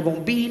nothing. Ain't never gonna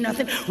be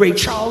nothing. Ray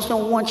Charles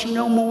don't want you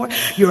no more.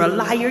 You're a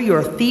liar. You're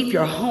a thief.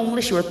 You're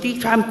homeless. You're a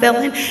thief-time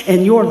felon.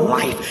 And your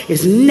life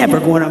is never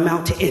going to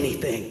amount to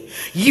anything.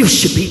 You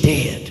should be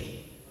dead.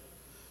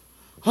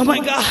 Oh my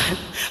God.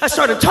 I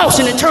started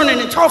tossing and turning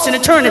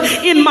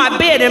in my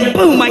bed, and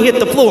boom, I hit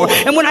the floor.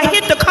 And when I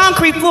hit the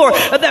concrete floor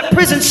of that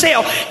prison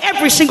cell,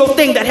 every single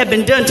thing that had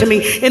been done to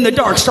me in the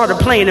dark started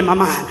playing in my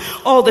mind.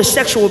 All the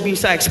sexual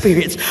abuse I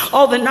experienced,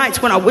 all the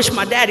nights when I wished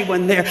my daddy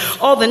wasn't there,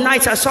 all the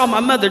nights I saw my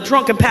mother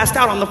drunk and passed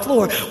out on the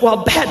floor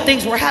while bad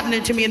things were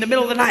happening to me in the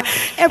middle of the night.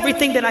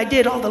 Everything that I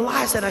did, all the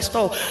lies that I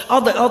stole, all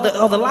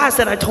the lies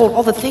that I told,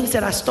 all the things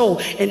that I stole,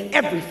 and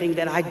everything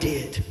that I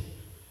did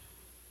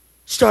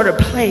started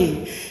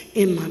playing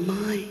in my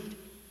mind.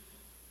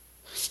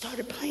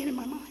 Started playing in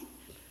my mind.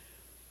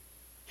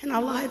 And I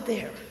lied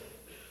there,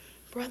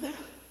 brother.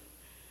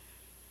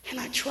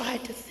 And I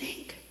tried to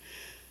think.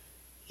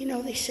 You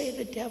know, they say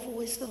the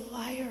devil is the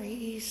liar.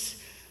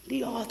 He's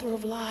the author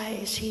of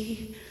lies.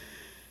 He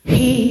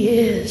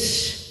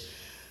is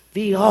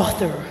the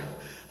author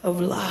of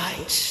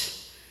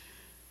lies.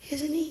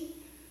 Isn't he?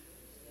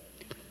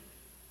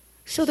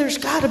 So there's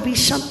got to be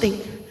something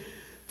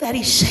that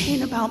he's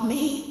saying about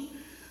me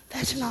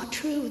that's not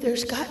true.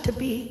 There's got to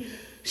be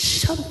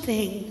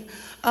something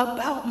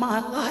about my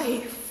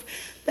life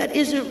that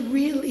isn't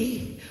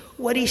really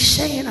what he's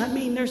saying. I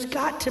mean, there's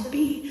got to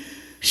be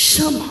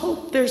some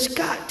hope. There's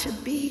got to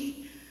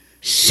be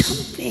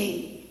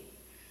something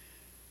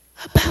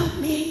about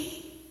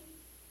me.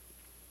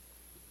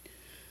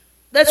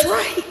 That's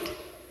right.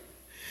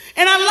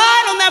 And I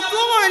lied on that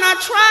floor and I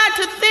tried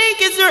to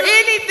think, is there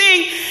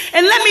anything?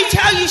 And let me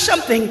tell you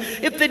something.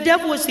 If the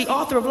devil is the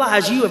author of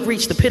lies, you have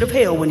reached the pit of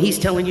hell when he's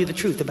telling you the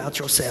truth about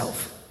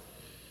yourself.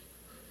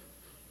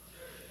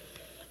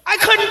 I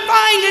couldn't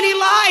find any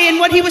lie in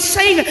what he was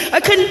saying. I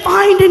couldn't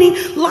find any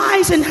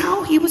lies in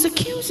how he was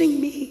accusing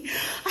me.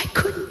 I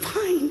couldn't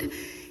find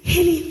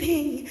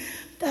anything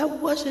that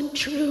wasn't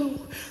true.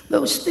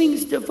 Those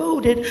things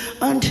devoted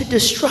unto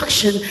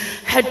destruction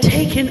had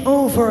taken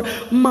over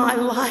my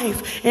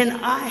life, and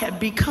I had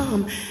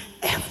become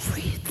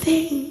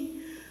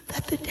everything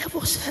that the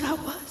devil said I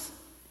was.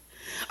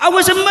 I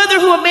was a mother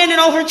who abandoned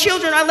all her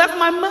children. I left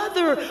my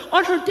mother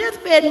on her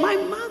deathbed, my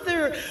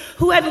mother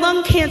who had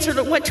lung cancer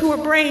that went to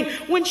her brain.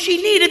 When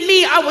she needed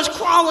me, I was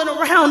crawling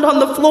around on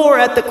the floor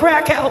at the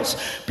crack house,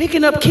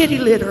 picking up kitty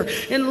litter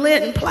and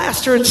lint and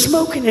plaster and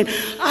smoking it.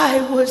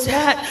 I was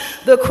at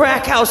the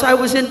crack house. I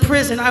was in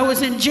prison. I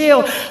was in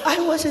jail. I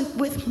wasn't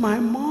with my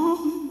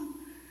mom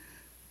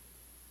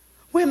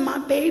when my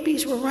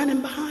babies were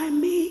running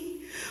behind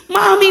me.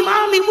 Mommy,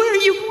 where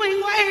are you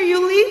going? Why are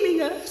you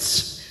leaving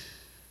us?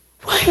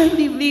 Why are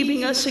you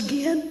leaving us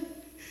again?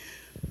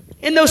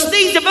 And those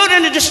things devoted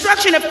unto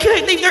destruction, they're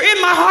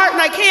in my heart,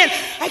 and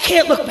I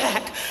can't look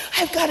back.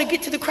 I've got to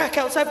get to the crack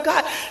house. I've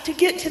got to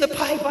get to the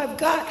pipe.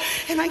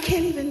 And I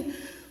can't even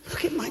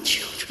look at my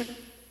children.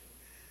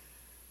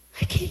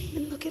 I can't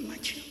even look at my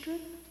children.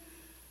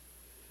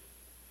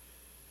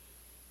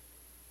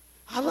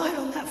 I lied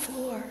on that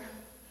floor,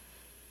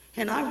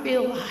 and I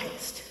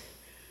realized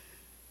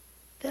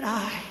that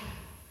I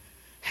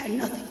had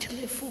nothing to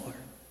live for.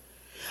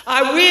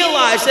 I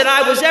realized that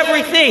I was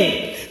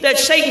everything that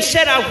Satan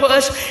said I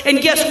was, and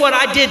guess what?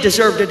 I did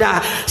deserve to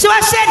die. So I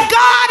said,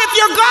 God, if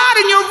you're God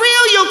and you're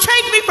real, you'll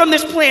take me from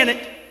this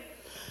planet.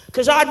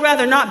 Because I'd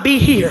rather not be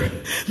here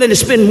than to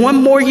spend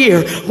one more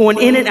year going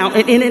in and out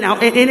and in and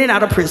out and in and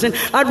out of prison.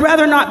 I'd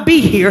rather not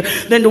be here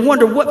than to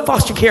wonder what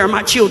foster care are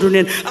my children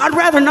in. I'd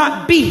rather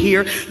not be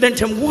here than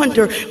to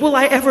wonder, will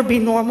I ever be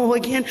normal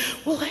again?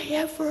 Will I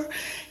ever,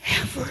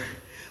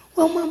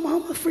 will my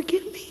mama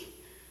forgive me?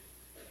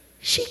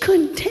 She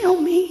couldn't tell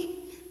me.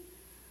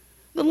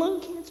 The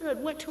lung cancer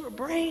had went to her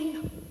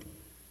brain.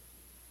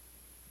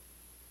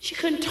 She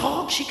couldn't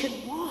talk. She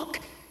couldn't walk.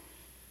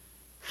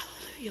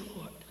 Hallelujah,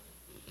 Lord.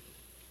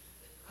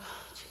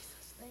 Oh,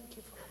 Jesus, thank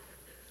you, Father.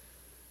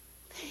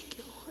 Thank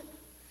you, Lord.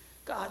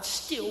 God's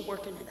still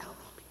working it out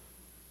on me.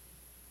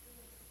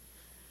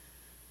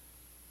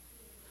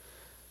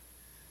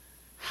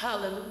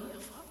 Hallelujah,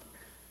 Father.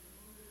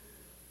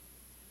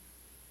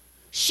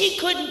 She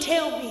couldn't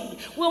tell me,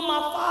 will my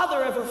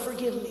father ever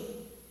forgive me?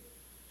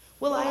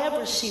 Will I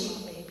ever see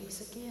my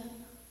babies again?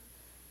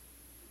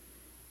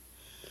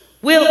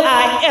 Will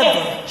I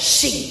ever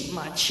see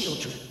my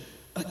children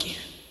again?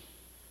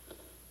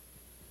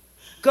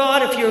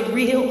 God, if you're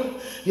real,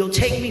 you'll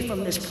take me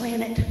from this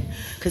planet,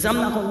 because I'm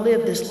not going to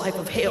live this life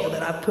of hell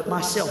that I've put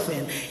myself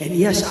in. And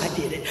yes, I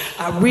did it.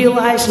 I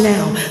realize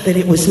now that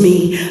it was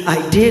me.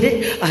 I did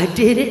it.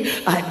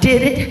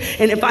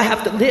 And if I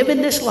have to live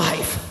in this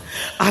life,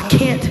 I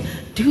can't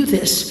do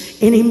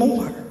this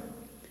anymore.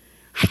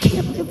 I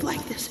can't live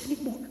like this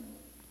anymore.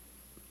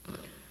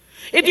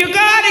 If you're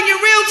God and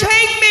you're real,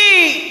 take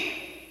me.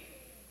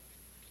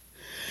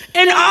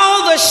 And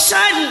all of a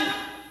sudden,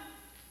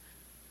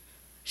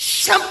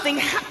 something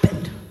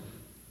happened.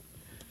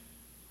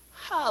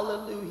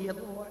 Hallelujah,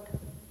 Lord.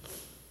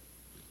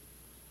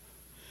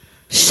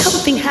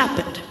 Something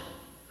happened.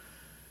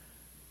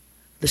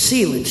 The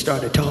ceiling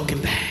started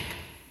talking back.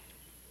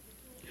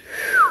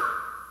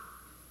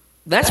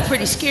 That's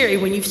pretty scary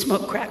when you've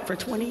smoked crack for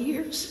 20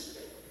 years.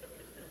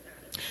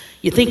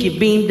 You think you've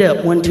beamed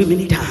up one too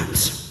many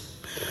times.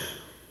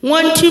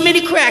 One too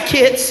many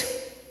crackheads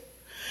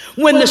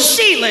when the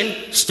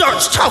ceiling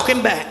starts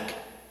talking back.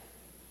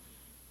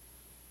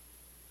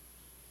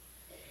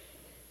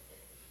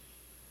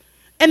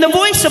 And the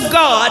voice of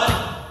God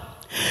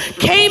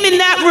came in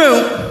that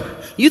room.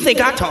 You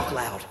think I talk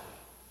loud.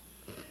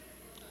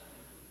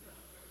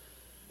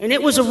 And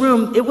it was a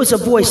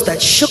voice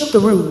that shook the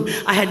room.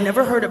 I had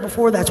never heard it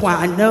before. That's why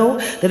I know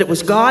that it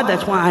was God.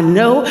 That's why I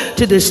know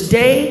to this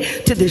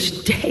day,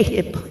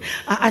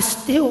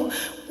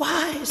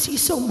 why is he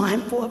so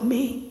mindful of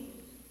me?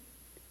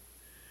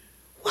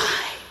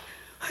 Why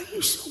are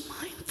you so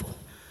mindful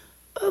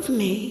of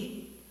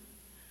me?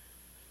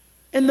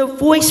 And the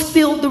voice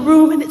filled the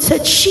room and it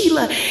said,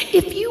 Sheila,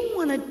 if you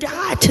want to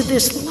die to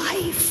this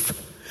life,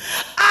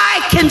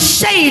 I can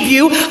save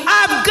you.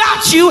 I've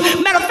got you.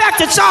 Matter of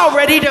fact, it's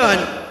already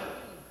done.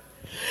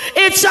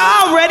 It's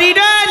already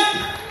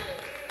done.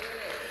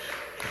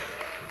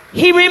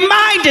 He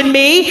reminded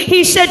me,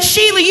 he said,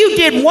 Sheila, you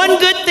did one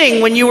good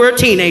thing when you were a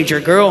teenager,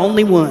 girl,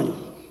 only one.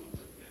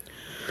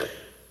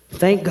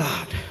 Thank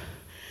God.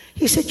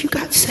 He said, you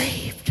got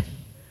saved.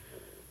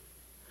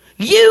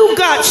 You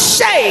got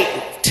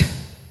saved.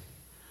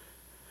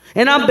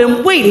 And I've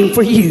been waiting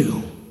for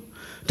you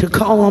to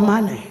call on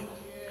my name.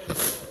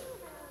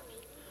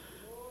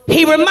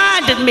 He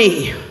reminded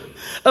me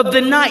of the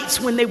nights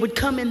when they would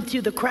come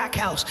into the crack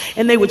house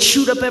and they would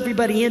shoot up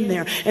everybody in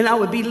there, and I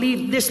would be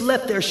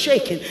left there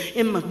shaking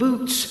in my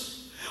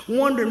boots,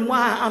 wondering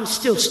why I'm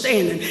still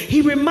standing.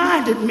 He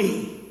reminded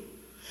me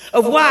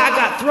of why I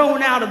got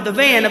thrown out of the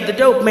van, of the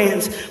dope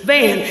man's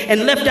van,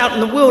 and left out in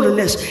the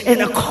wilderness,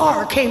 and a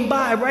car came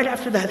by right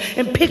after that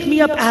and picked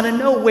me up out of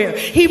nowhere.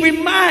 He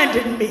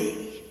reminded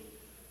me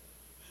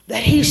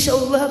that he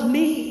so loved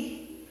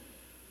me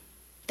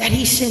that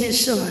he sent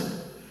his son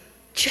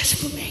just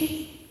for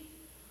me.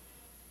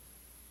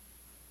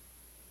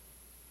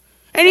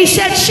 And he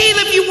said,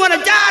 Sheila, if you want to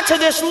die to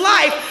this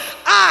life,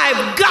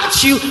 I've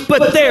got you,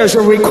 but there's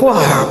a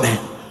requirement.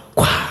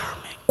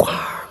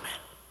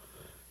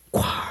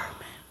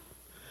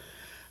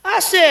 I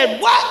said,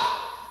 what?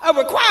 A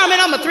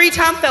requirement? I'm a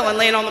 3-time felon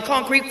laying on the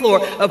concrete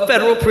floor of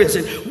federal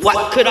prison.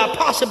 What could I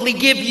possibly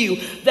give you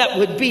that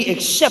would be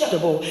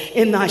acceptable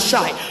in thy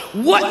sight?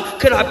 What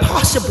could I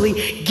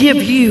possibly give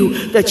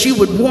you that you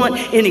would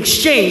want in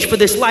exchange for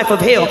this life of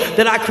hell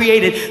that I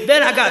created?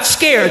 Then I got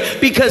scared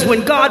because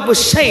when God was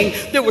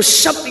saying there was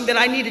something that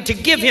I needed to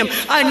give him,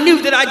 I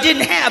knew that I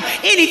didn't have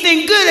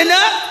anything good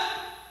enough.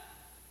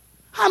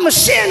 I'm a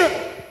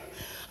sinner.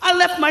 I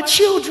left my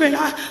children.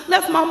 I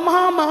left my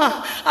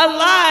mama. I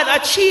lied. I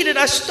cheated.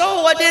 I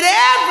stole. I did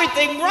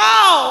everything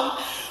wrong.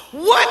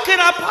 What could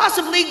I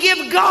possibly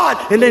give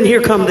God? And then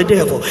here come the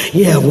devil.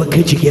 Yeah, what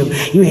could you give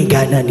him? You ain't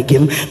got nothing to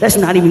give him. That's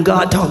not even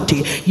God talking to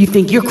you. You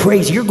think you're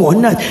crazy. You're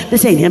going nuts.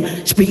 This ain't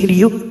him speaking to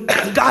you.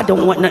 God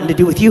don't want nothing to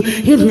do with you.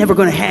 He's never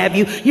going to have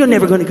you. You're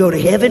never going to go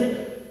to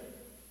heaven.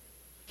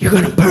 You're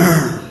going to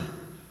burn.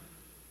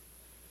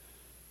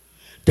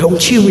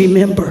 Don't you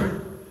remember?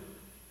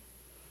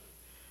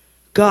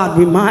 God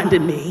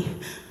reminded me,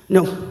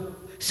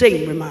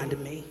 Satan reminded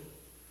me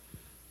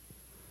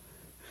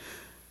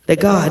that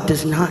God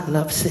does not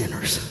love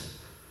sinners.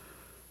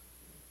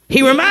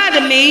 He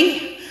reminded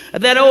me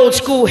of that old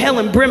school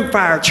Helen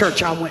Brimfire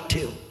church I went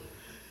to.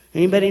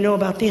 Anybody know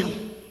about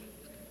them?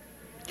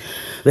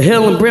 The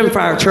Helen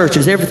Brimfire church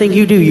is everything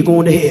you do, you're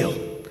going to hell.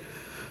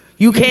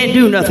 You can't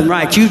do nothing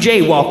right. You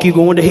jaywalk, you're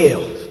going to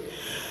hell.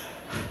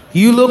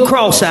 You look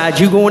cross-eyed,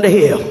 you're going to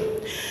hell.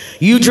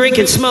 You drink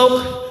and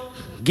smoke,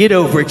 get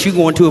over it. You're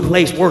going to a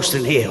place worse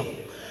than hell.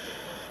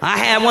 I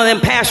had one of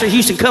them pastors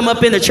used to come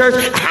up in the church.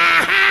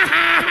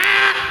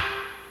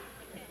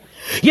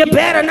 You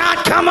better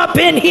not come up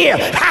in here.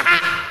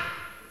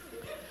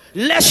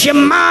 Unless your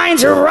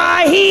mind's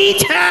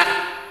right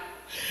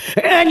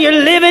and you're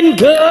living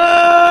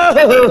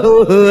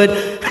good.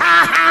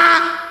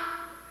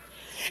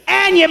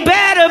 And you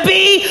better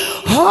be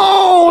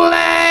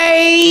holy.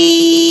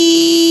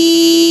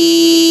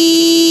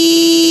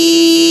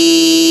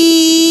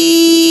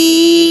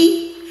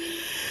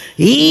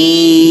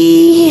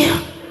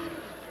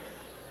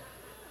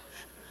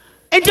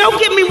 And don't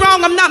get me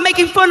wrong, I'm not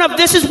making fun of.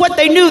 This is what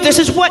they knew. This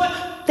is what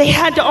they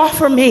had to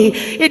offer me.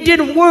 It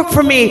didn't work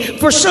for me.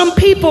 For some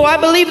people, I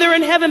believe they're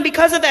in heaven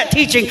because of that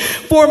teaching.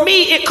 For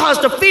me, it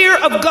caused a fear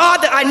of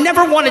God that I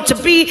never wanted to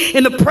be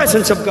in the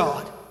presence of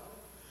God.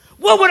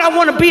 What would I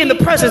want to be in the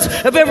presence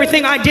of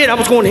everything I did? I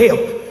was going to hell.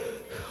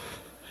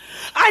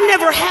 I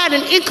never had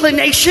an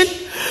inclination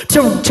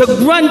to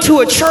run to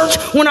a church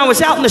when I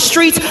was out in the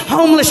streets,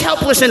 homeless,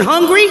 helpless, and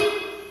hungry.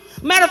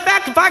 Matter of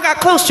fact, if I got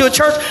close to a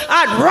church,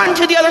 I'd run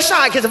to the other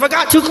side, because if I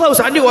got too close,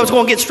 I knew I was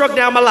going to get struck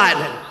down by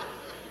lightning.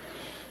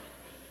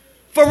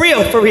 For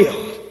real, for real.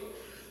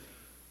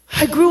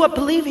 I grew up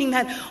believing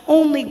that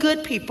only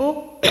good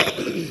people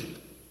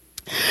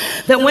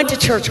that went to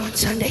church on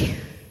Sunday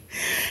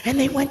and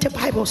they went to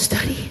Bible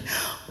study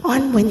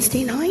on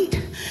Wednesday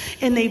night,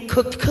 and they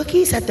cooked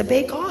cookies at the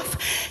bake-off,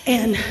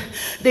 and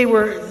they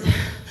were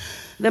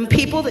them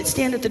people that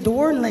stand at the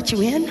door and let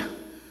you in.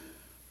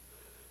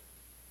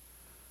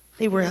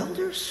 They were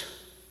elders,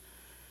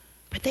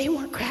 but they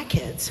weren't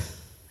crackheads,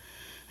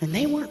 and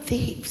they weren't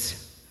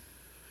thieves,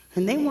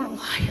 and they weren't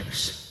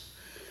liars,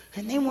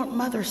 and they weren't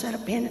mothers that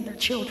abandoned their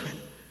children,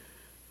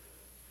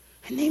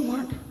 and they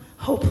weren't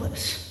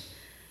hopeless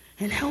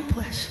and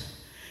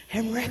helpless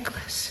and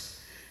reckless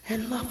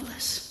and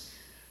loveless.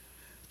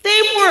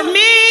 They weren't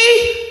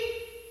me.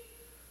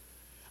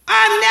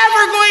 I'm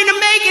never going to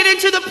make it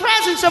into the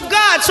presence of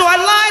God. So I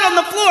lied on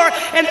the floor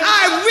and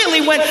I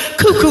really went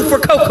cuckoo for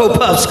Cocoa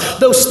Puffs,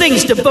 those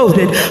things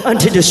devoted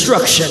unto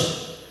destruction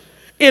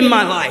in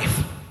my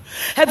life.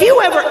 Have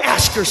you ever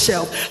asked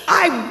yourself,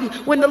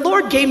 when the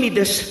Lord gave me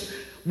this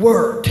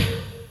word,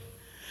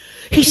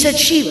 he said,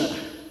 Sheila,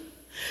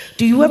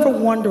 do you ever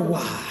wonder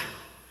why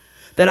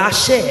that I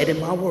said in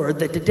my word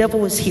that the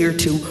devil is here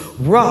to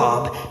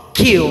rob,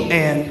 kill,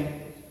 and...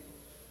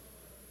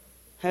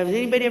 Has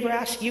anybody ever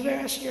asked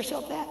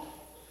yourself that?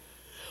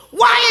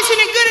 Why isn't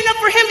it good enough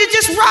for him to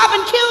just rob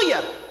and kill you?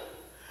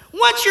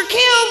 Once you're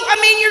killed,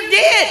 you're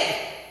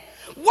dead.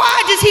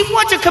 Why does he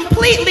want to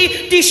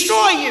completely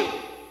destroy you?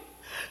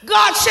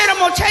 God said, I'm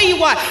going to tell you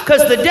why.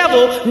 Because the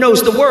devil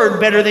knows the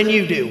word better than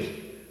you do.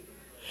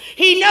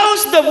 He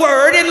knows the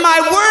word, and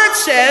my word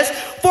says,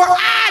 for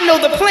I know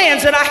the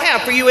plans that I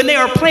have for you, and they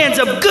are plans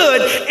of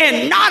good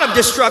and not of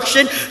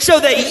destruction, so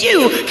that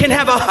you can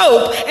have a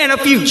hope and a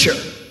future.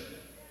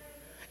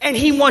 And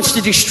he wants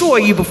to destroy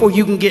you before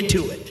you can get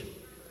to it.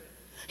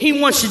 He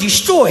wants to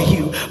destroy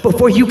you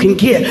before you can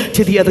get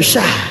to the other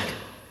side.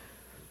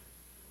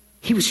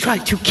 He was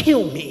trying to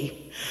kill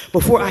me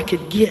before I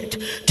could get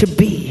to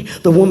be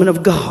the woman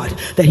of God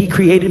that he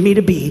created me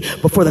to be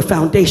before the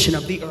foundation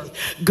of the earth.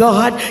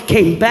 God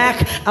came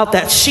back out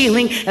that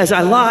ceiling as I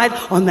lied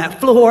on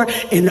that floor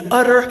in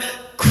utter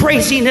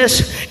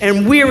craziness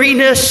and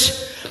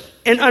weariness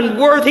and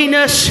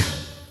unworthiness.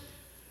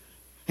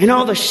 And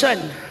all of a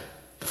sudden,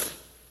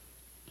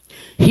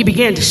 he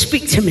began to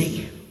speak to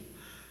me.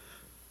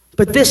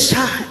 But this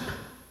time,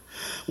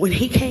 when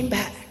he came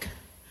back,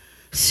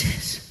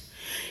 sis,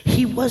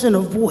 he wasn't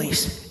a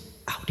voice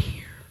out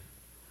here.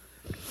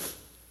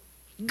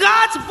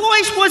 God's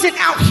voice wasn't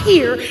out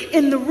here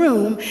in the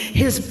room.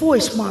 His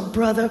voice, my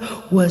brother,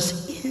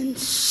 was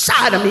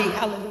inside of me.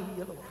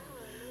 Hallelujah, Lord.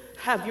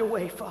 Have your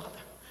way, Father.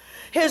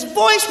 His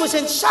voice was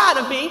inside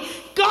of me.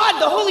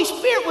 God, the Holy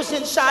Spirit was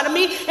inside of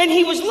me, and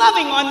he was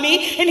loving on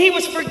me, and he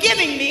was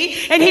forgiving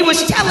me, and he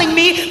was telling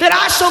me that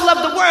I so love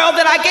the world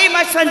that I gave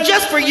my son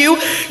just for you.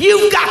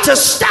 You've got to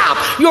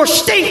stop your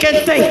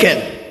stinking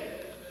thinking.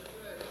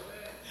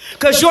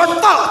 Because your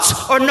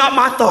thoughts are not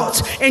my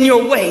thoughts, and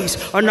your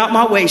ways are not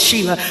my ways,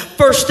 Sheila.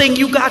 First thing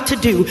you got to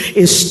do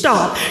is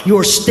stop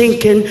your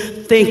stinking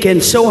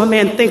thinking. So a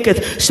man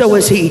thinketh, so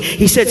is he.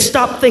 He said,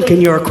 stop thinking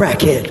you're a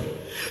crackhead.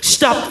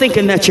 Stop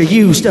thinking that you're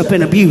used up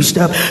and abused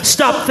up.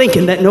 Stop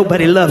thinking that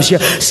nobody loves you.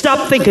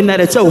 Stop thinking that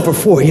it's over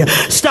for you.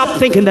 Stop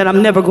thinking that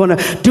I'm never going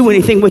to do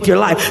anything with your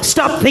life.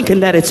 Stop thinking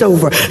that it's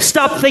over.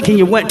 Stop thinking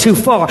you went too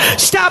far.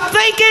 Stop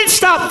thinking,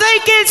 stop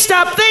thinking,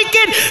 stop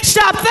thinking,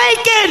 stop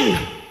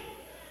thinking.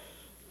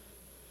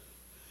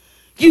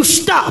 You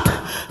stop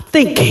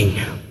thinking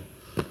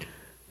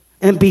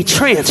and be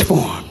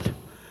transformed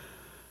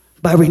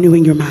by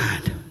renewing your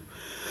mind.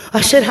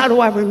 I said, how do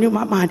I renew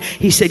my mind?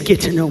 He said,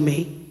 get to know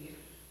me.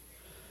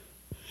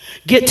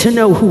 Get to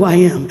know who I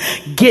am.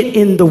 Get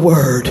in the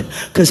word,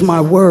 because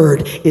my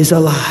word is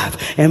alive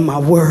and my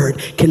word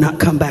cannot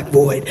come back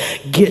void.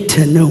 Get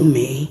to know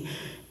me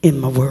in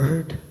my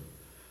word.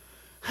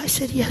 I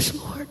said, yes,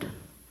 Lord.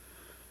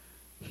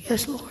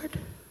 Yes, Lord.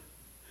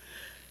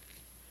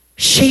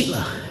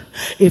 Sheila,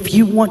 if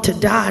you want to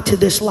die to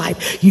this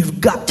life,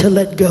 you've got to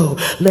let go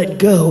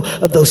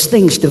of those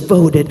things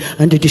devoted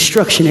unto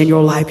destruction in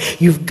your life.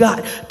 You've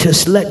got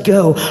to let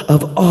go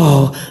of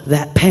all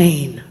that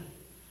pain.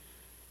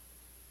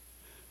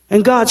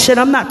 And God said,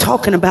 I'm not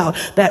talking about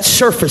that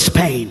surface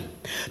pain,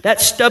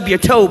 that stub your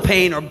toe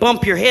pain or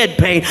bump your head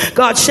pain.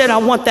 God said, I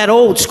want that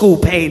old school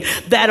pain,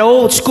 that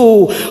old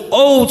school,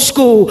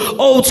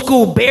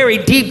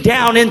 buried deep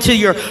down into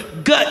your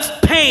gut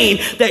pain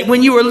that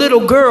when you were a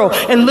little girl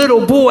and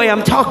little boy.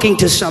 I'm talking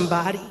to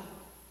somebody.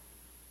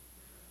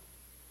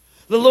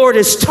 The Lord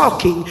is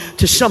talking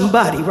to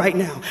somebody right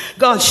now.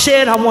 God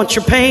said, I want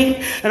your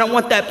pain, and I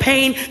want that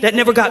pain that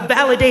never got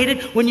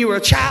validated when you were a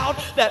child,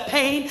 that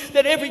pain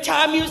that every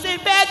time you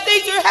said, bad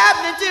things are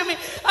happening to me,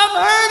 I'm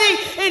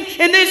hurting,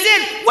 and they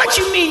said, what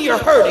you mean you're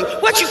hurting?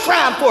 What you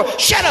crying for?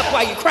 Shut up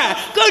while you're crying.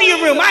 Go to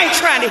your room. I ain't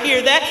trying to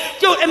hear that.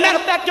 And matter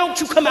of fact, don't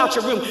you come out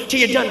your room till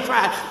you're done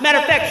crying. Matter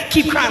of fact,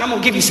 keep crying. I'm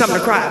going to give you something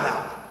to cry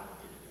about.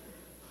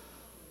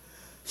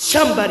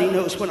 Somebody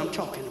knows what I'm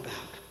talking about.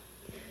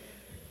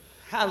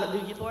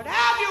 Hallelujah, Lord.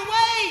 Have your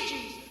way,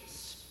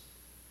 Jesus.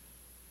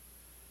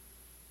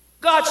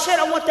 God said,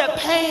 I want that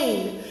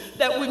pain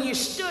that when you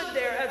stood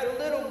there as a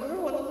little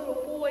girl and a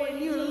little boy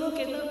and you're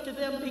looking up to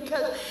them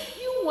because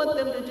you want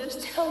them to just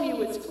tell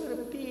you it's going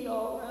to be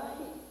all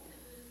right.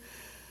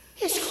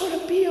 It's going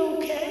to be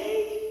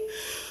okay.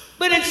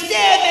 But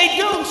instead they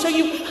don't, so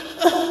you...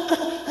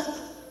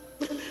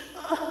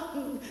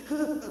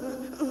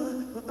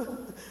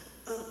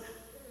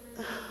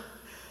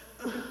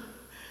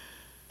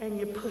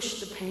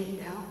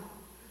 now.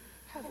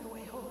 Have your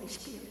way, Holy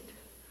Spirit.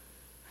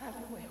 Have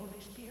your way, Holy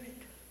Spirit.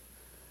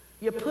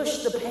 You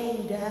push the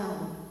pain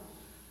down.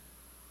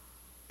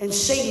 And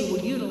Satan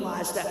will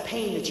utilize that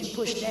pain that you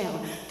push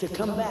down to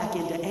come back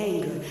into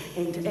anger,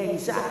 into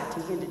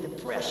anxiety, into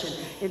depression,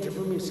 into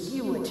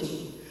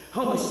promiscuity,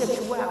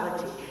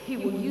 homosexuality. He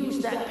will use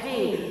that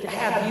pain to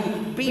have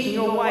you beating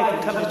your wife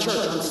and come to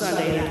church on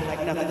Sunday and act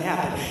like nothing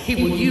happened. He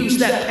will use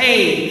that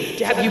pain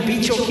to have you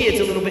beat your kids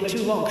a little bit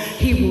too long.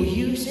 He will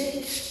use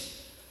it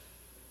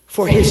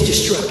for his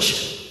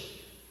destruction.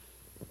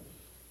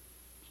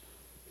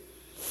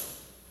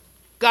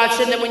 God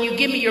said that when you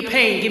give me your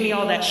pain, give me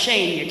all that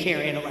shame you're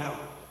carrying around.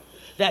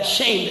 That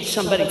shame that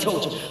somebody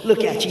told you.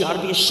 Look at you, you ought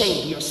to be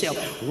ashamed of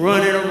yourself.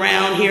 Running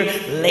around here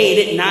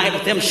late at night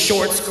with them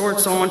short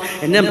skirts on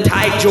and them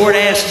tight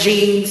Jordache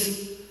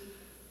jeans.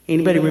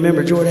 Anybody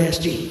remember Jordache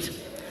jeans?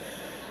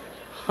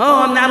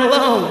 Oh, I'm not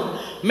alone.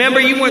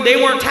 Remember, they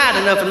weren't tight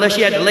enough unless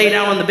you had to lay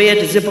down on the bed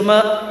to zip them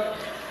up.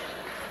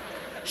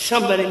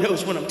 Somebody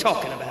knows what I'm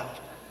talking about.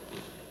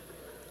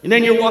 And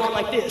then you're walking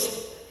like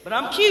this. But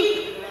I'm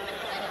cute.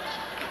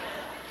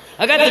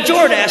 I got the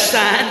Jordache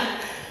sign.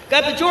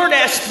 Got the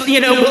Jordache,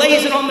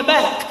 blazing on the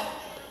back.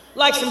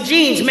 Like some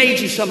jeans made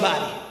you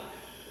somebody.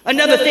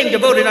 Another thing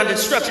devoted unto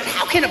destruction.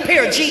 How can a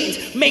pair of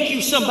jeans make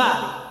you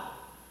somebody?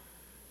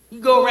 You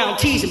go around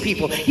teasing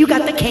people. You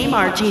got the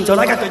Kmart jeans on.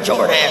 I got the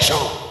Jordache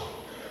on.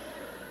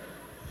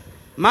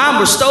 Mine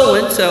were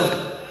stolen,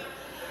 so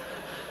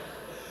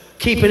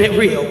keeping it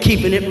real,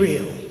 keeping it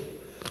real.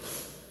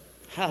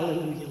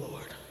 Hallelujah,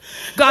 Lord.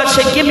 God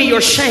said, give me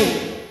your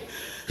shame.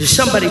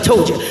 Somebody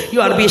told you,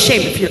 you ought to be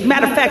ashamed of you.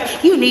 Matter of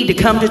fact, you need to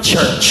come to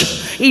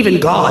church. Even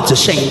God's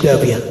ashamed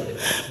of you.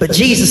 But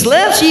Jesus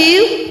loves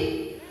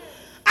you.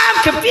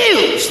 I'm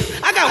confused.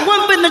 I got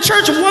one foot in the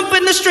church and one foot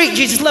in the street.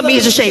 Jesus loved me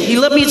as ashamed. He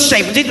loved me as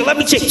ashamed. Jesus loved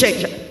me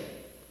change.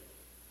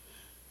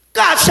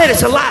 God said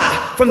it's a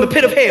lie from the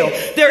pit of hell.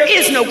 There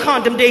is no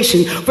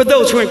condemnation for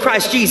those who are in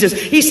Christ Jesus.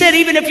 He said,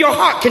 even if your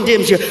heart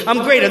condemns you,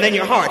 I'm greater than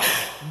your heart.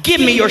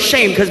 Give me your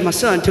shame because my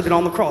son took it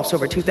on the cross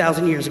over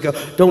 2,000 years ago.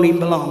 Don't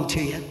even belong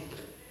to you.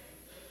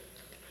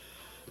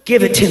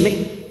 Give it to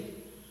me.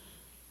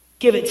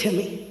 Give it to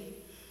me.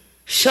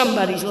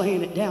 Somebody's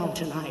laying it down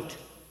tonight.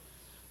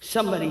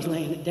 Somebody's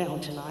laying it down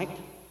tonight.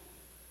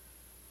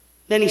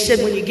 Then he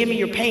said, when you give me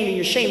your pain and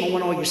your shame, I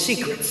want all your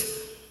secrets.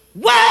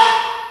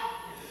 What?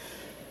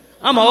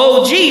 I'm an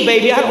OG,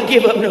 baby. I don't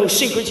give up no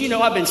secrets. You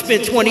know, I've been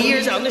spent 20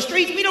 years out in the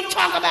streets. We don't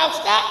talk about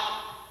stuff.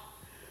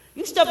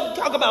 You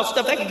talk about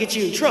stuff that can get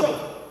you in trouble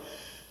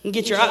and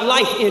get your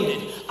life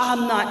ended.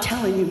 I'm not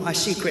telling you my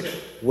secret.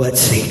 What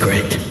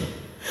secret?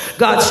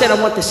 God said,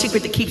 I want the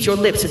secret that keeps your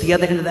lips at the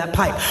other end of that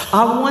pipe.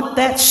 I want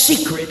that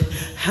secret.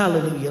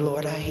 Hallelujah,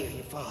 Lord, I hear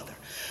you, Father.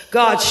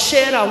 God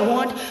said, I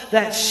want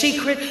that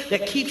secret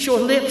that keeps your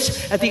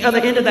lips at the other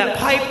end of that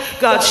pipe.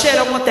 God said,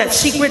 I want that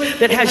secret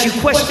that has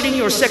you questioning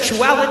your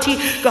sexuality.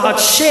 God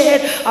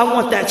said, I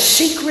want that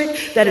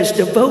secret that is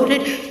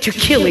devoted to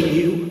killing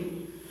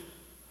you.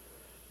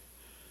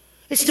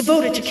 It's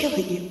devoted to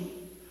killing you.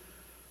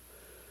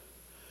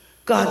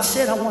 God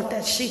said, I want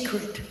that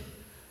secret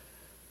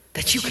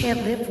that you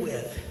can't live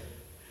with.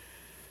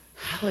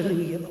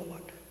 Hallelujah,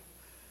 Lord.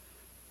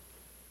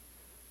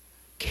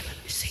 Give him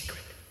the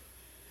secret.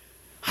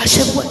 I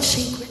said, what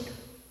secret?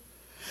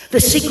 The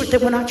secret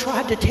that when I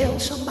tried to tell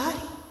somebody,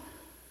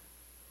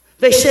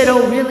 they said,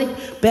 oh, really?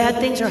 Bad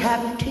things are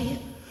happening to you?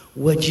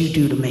 What'd you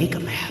do to make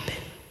them happen?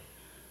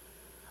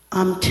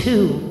 I'm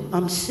 2,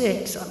 I'm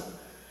 6, I'm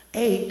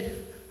 8,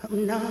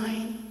 I'm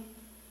 9.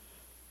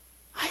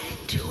 I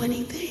didn't do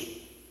anything.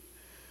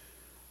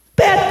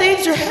 Bad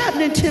things are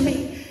happening to me.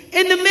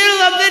 In the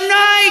middle of the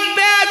night,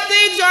 bad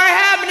things are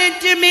happening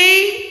to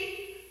me.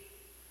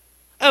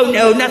 Oh,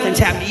 no, nothing's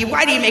happening to you.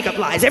 Why do you make up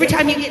lies? Every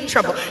time you get in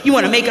trouble, you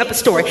want to make up a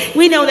story.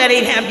 We know that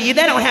ain't happened to you.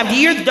 That don't happen to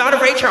you. You're the daughter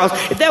of Ray Charles.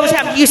 If that was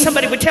happening to you,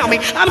 somebody would tell me.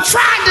 I'm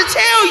trying to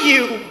tell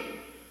you.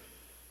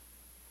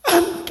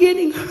 I'm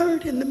getting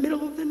hurt in the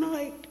middle of the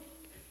night.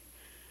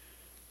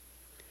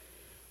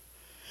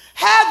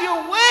 Have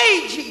your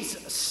way,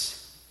 Jesus.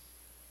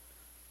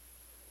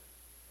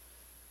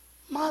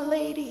 My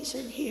ladies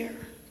in here.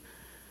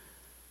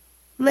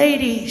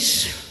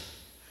 Ladies,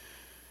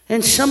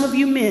 and some of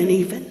you men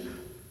even.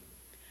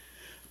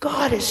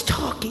 God is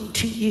talking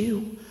to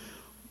you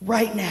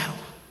right now.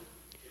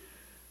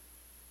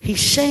 He's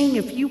saying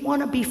if you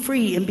want to be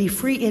free and be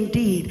free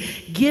indeed,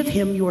 give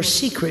him your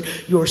secret.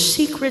 Your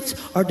secrets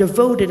are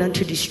devoted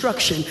unto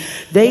destruction.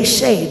 They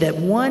say that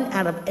 1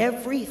 out of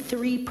every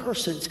 3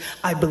 persons,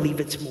 I believe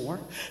it's more,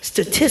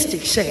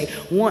 statistics say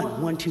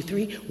 1, 2,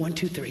 3, 1,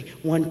 2, 3,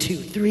 1, 2,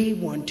 3,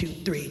 1, 2,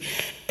 3.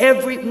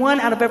 Every 1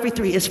 out of every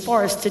 3, as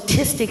far as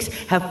statistics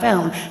have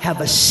found, have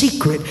a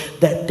secret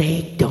that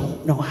they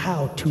don't know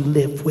how to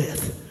live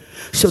with.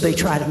 So they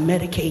try to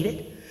medicate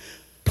it,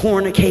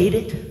 pornicate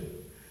it,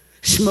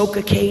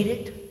 smokicate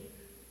it,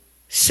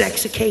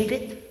 sexicate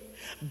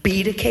it,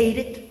 beatacate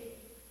it,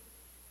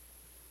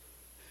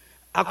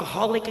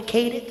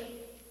 alcoholicate it,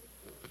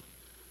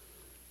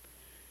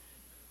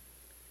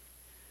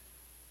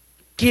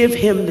 Give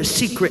him the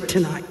secret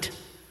tonight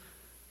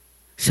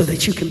so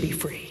that you can be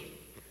free.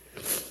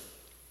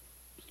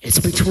 It's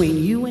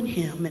between you and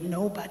him and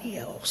nobody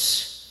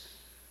else.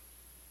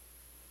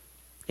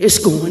 It's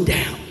going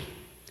down.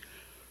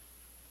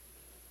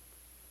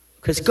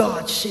 Because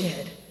God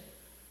said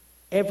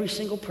every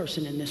single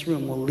person in this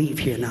room will leave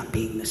here not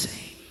being the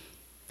same.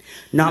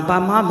 Not by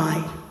my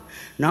might,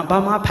 not by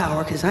my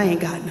power, because I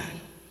ain't got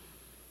none.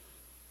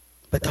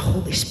 But the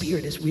Holy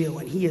Spirit is real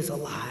and he is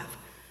alive.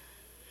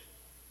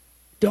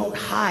 Don't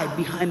hide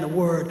behind the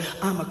word,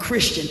 I'm a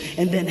Christian,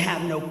 and then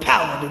have no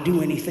power to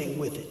do anything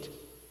with it.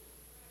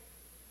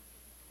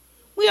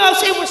 We all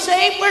say we're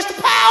saved. Where's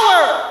the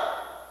power?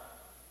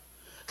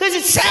 Because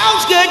it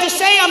sounds good to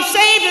say I'm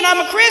saved and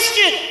I'm a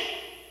Christian.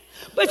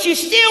 But you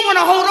still want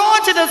to hold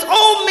on to those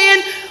old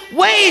men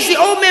ways, the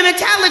old man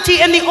mentality,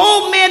 and the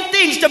old man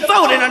things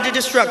devoted unto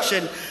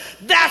destruction.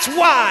 That's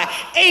why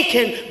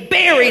Achan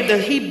buried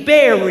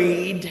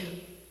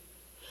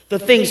the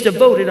things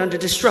devoted unto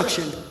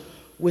destruction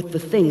with the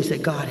things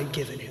that God had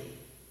given him,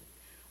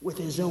 with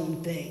his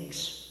own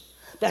things.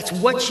 That's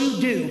what you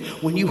do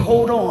when you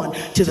hold on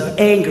to the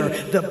anger,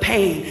 the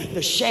pain,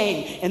 the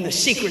shame, and the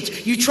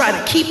secrets. You try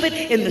to keep it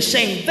in the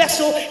same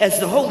vessel as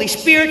the Holy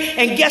Spirit,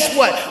 and guess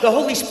what? The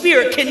Holy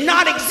Spirit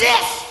cannot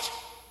exist.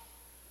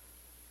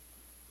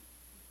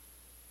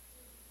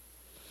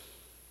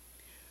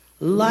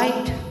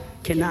 Light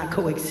cannot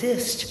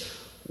coexist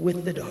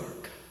with the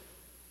dark.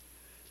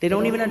 They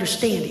don't even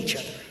understand each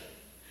other.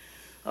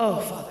 Oh,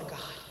 Father God,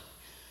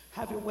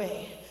 have your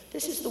way.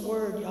 This is the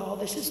word, y'all.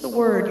 This is the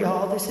word,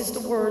 y'all. This is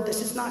the word.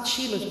 This is not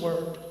Sheila's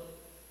word.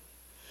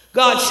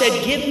 God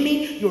said, give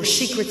me your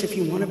secrets if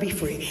you want to be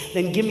free.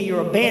 Then give me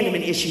your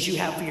abandonment issues you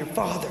have for your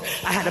father.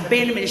 I had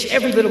abandonment issues.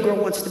 Every little girl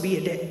wants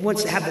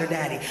to have their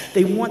daddy.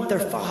 They want their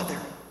father.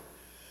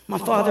 My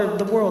father,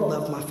 the world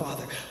loved my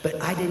father,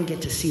 but I didn't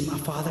get to see my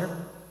father.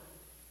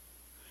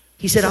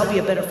 He said, I'll be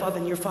a better father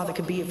than your father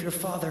could be if your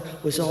father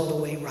was all the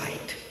way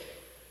right.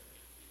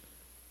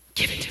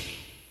 Give it to me.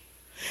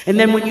 And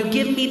then when you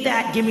give me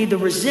that, give me the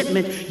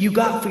resentment you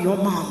got for your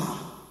mama.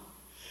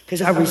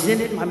 Because I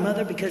resented my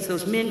mother because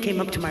those men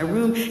came up to my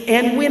room,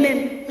 and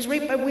women, I was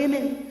raped by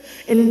women,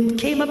 and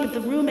came up at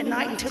the room at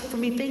night and took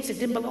from me things that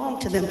didn't belong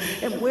to them.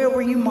 And where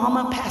were you,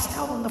 mama? Passed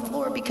out on the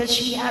floor because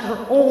she had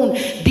her own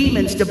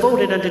demons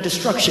devoted unto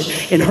destruction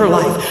in her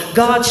life.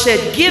 God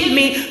said, give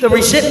me the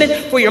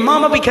resentment for your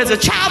mama, because a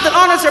child that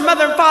honors their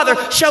mother and father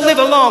shall live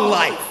a long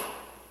life.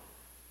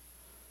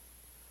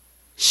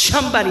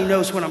 Somebody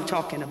knows what I'm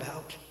talking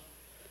about.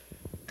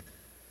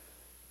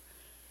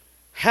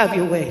 Have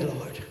your way,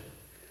 Lord.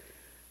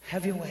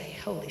 Have your way,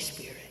 Holy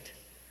Spirit.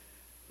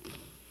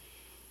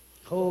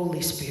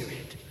 Holy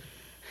Spirit,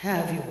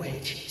 have your way,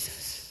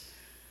 Jesus.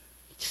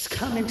 Just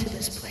come into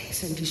this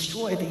place and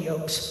destroy the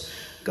yokes.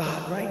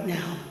 God, right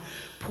now,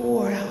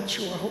 pour out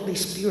your Holy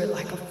Spirit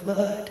like a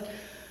flood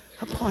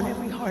upon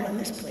every heart in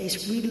this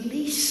place.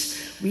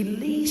 Release,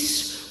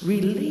 release,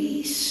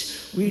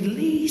 release,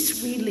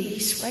 release,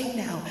 release right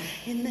now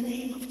in the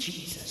name of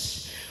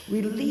Jesus.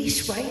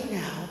 Release right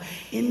now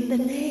in the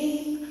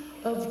name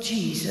of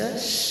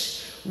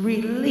Jesus.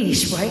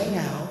 Release right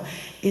now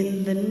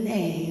in the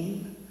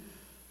name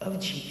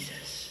of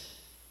Jesus.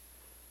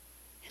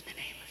 In the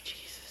name of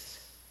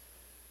Jesus.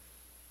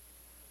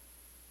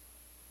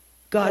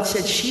 God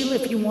said, Sheila,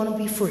 if you want to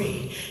be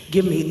free,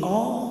 give me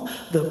all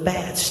the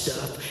bad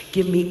stuff.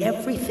 Give me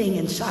everything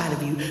inside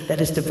of you that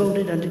is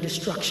devoted unto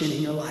destruction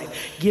in your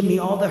life. Give me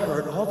all the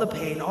hurt, all the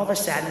pain, all the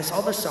sadness,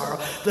 all the sorrow,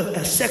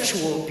 the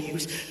sexual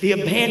abuse, the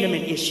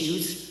abandonment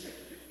issues,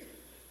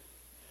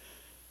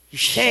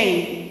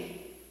 shame.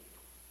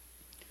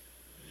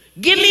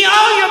 Give me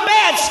all your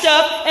bad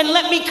stuff and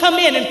let me come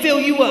in and fill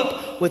you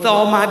up with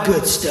all my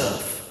good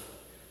stuff.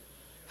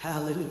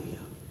 Hallelujah.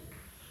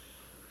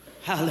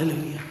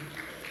 Hallelujah.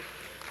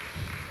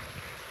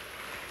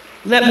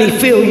 Let me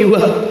fill you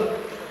up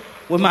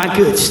with my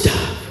good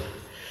stuff.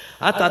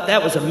 I thought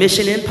that was a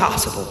mission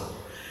impossible.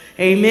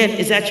 Amen.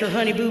 Is that your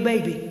honey boo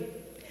baby?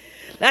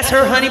 That's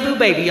her honey boo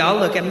baby. Y'all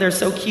look at them. They're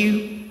so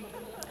cute.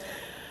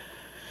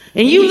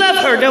 And you love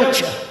her, don't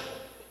you?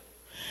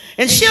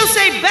 And she'll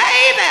say, baby,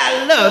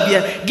 I love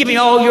you. Give me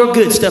all your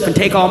good stuff and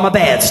take all my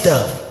bad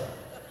stuff.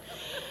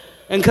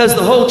 And because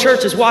the whole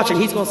church is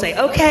watching, he's going to say,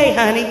 okay,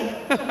 honey.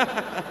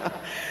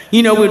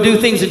 You know, we'll do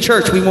things in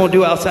church we won't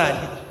do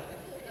outside.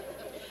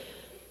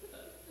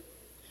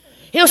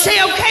 He'll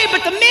say, okay,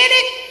 but the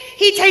minute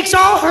he takes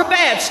all her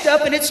bad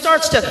stuff and it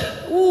starts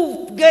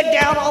to get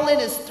down all in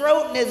his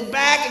throat and his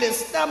back and his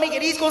stomach,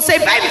 and he's going to say,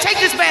 baby, take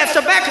this bad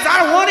stuff back because I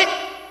don't want it.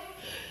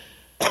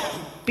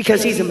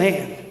 Because he's a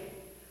man.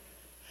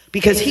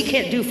 Because he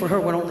can't do for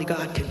her what only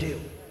God can do.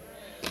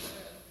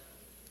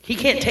 He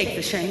can't take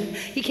the shame.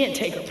 He can't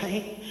take her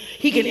pain.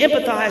 He can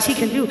empathize. He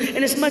can do.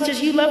 And as much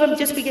as you love him,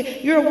 just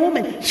because you're a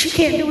woman, she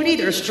can't do it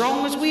either. As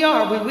strong as we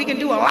are, we can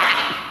do a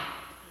lot.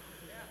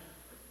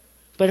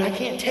 But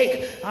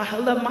I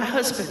love my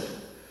husband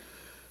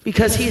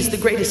because he is the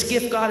greatest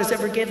gift God has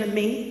ever given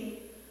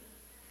me,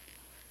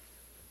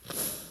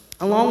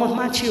 along with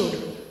my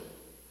children.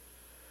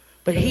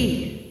 But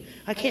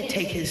I can't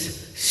take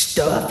his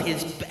stuff,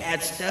 his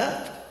bad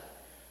stuff.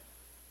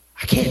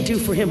 I can't do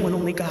for him what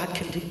only God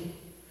can do.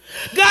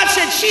 God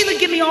said, Sheila,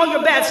 give me all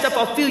your bad stuff.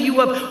 I'll fill you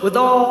up with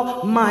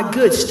all my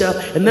good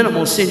stuff, and then I'm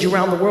going to send you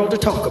around the world to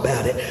talk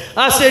about it.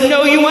 I said,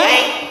 no, you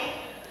ain't.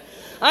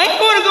 I ain't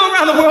going to go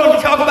around the world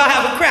and talk about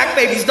having crack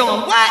babies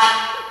doing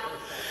what?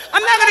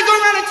 I'm not going to go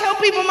around and tell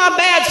people my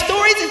bad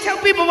stories and tell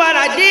people what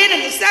I did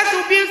and the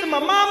sexual abuse of my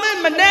mama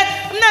and my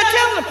dad. I'm not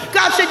telling them.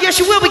 God said, yes,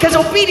 you will, because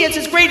obedience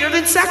is greater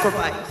than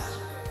sacrifice.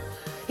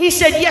 He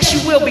said, yes,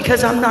 you will,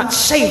 because I'm not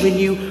saving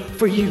you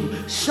for you.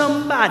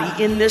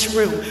 Somebody in this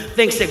room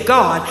thinks that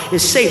God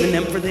is saving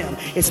them for them.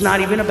 It's not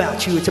even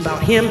about you. It's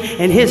about him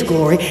and his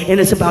glory, and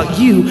it's about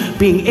you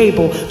being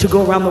able to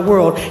go around the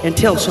world and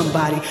tell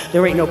somebody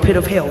there ain't no pit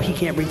of hell he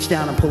can't reach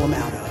down and pull them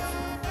out of.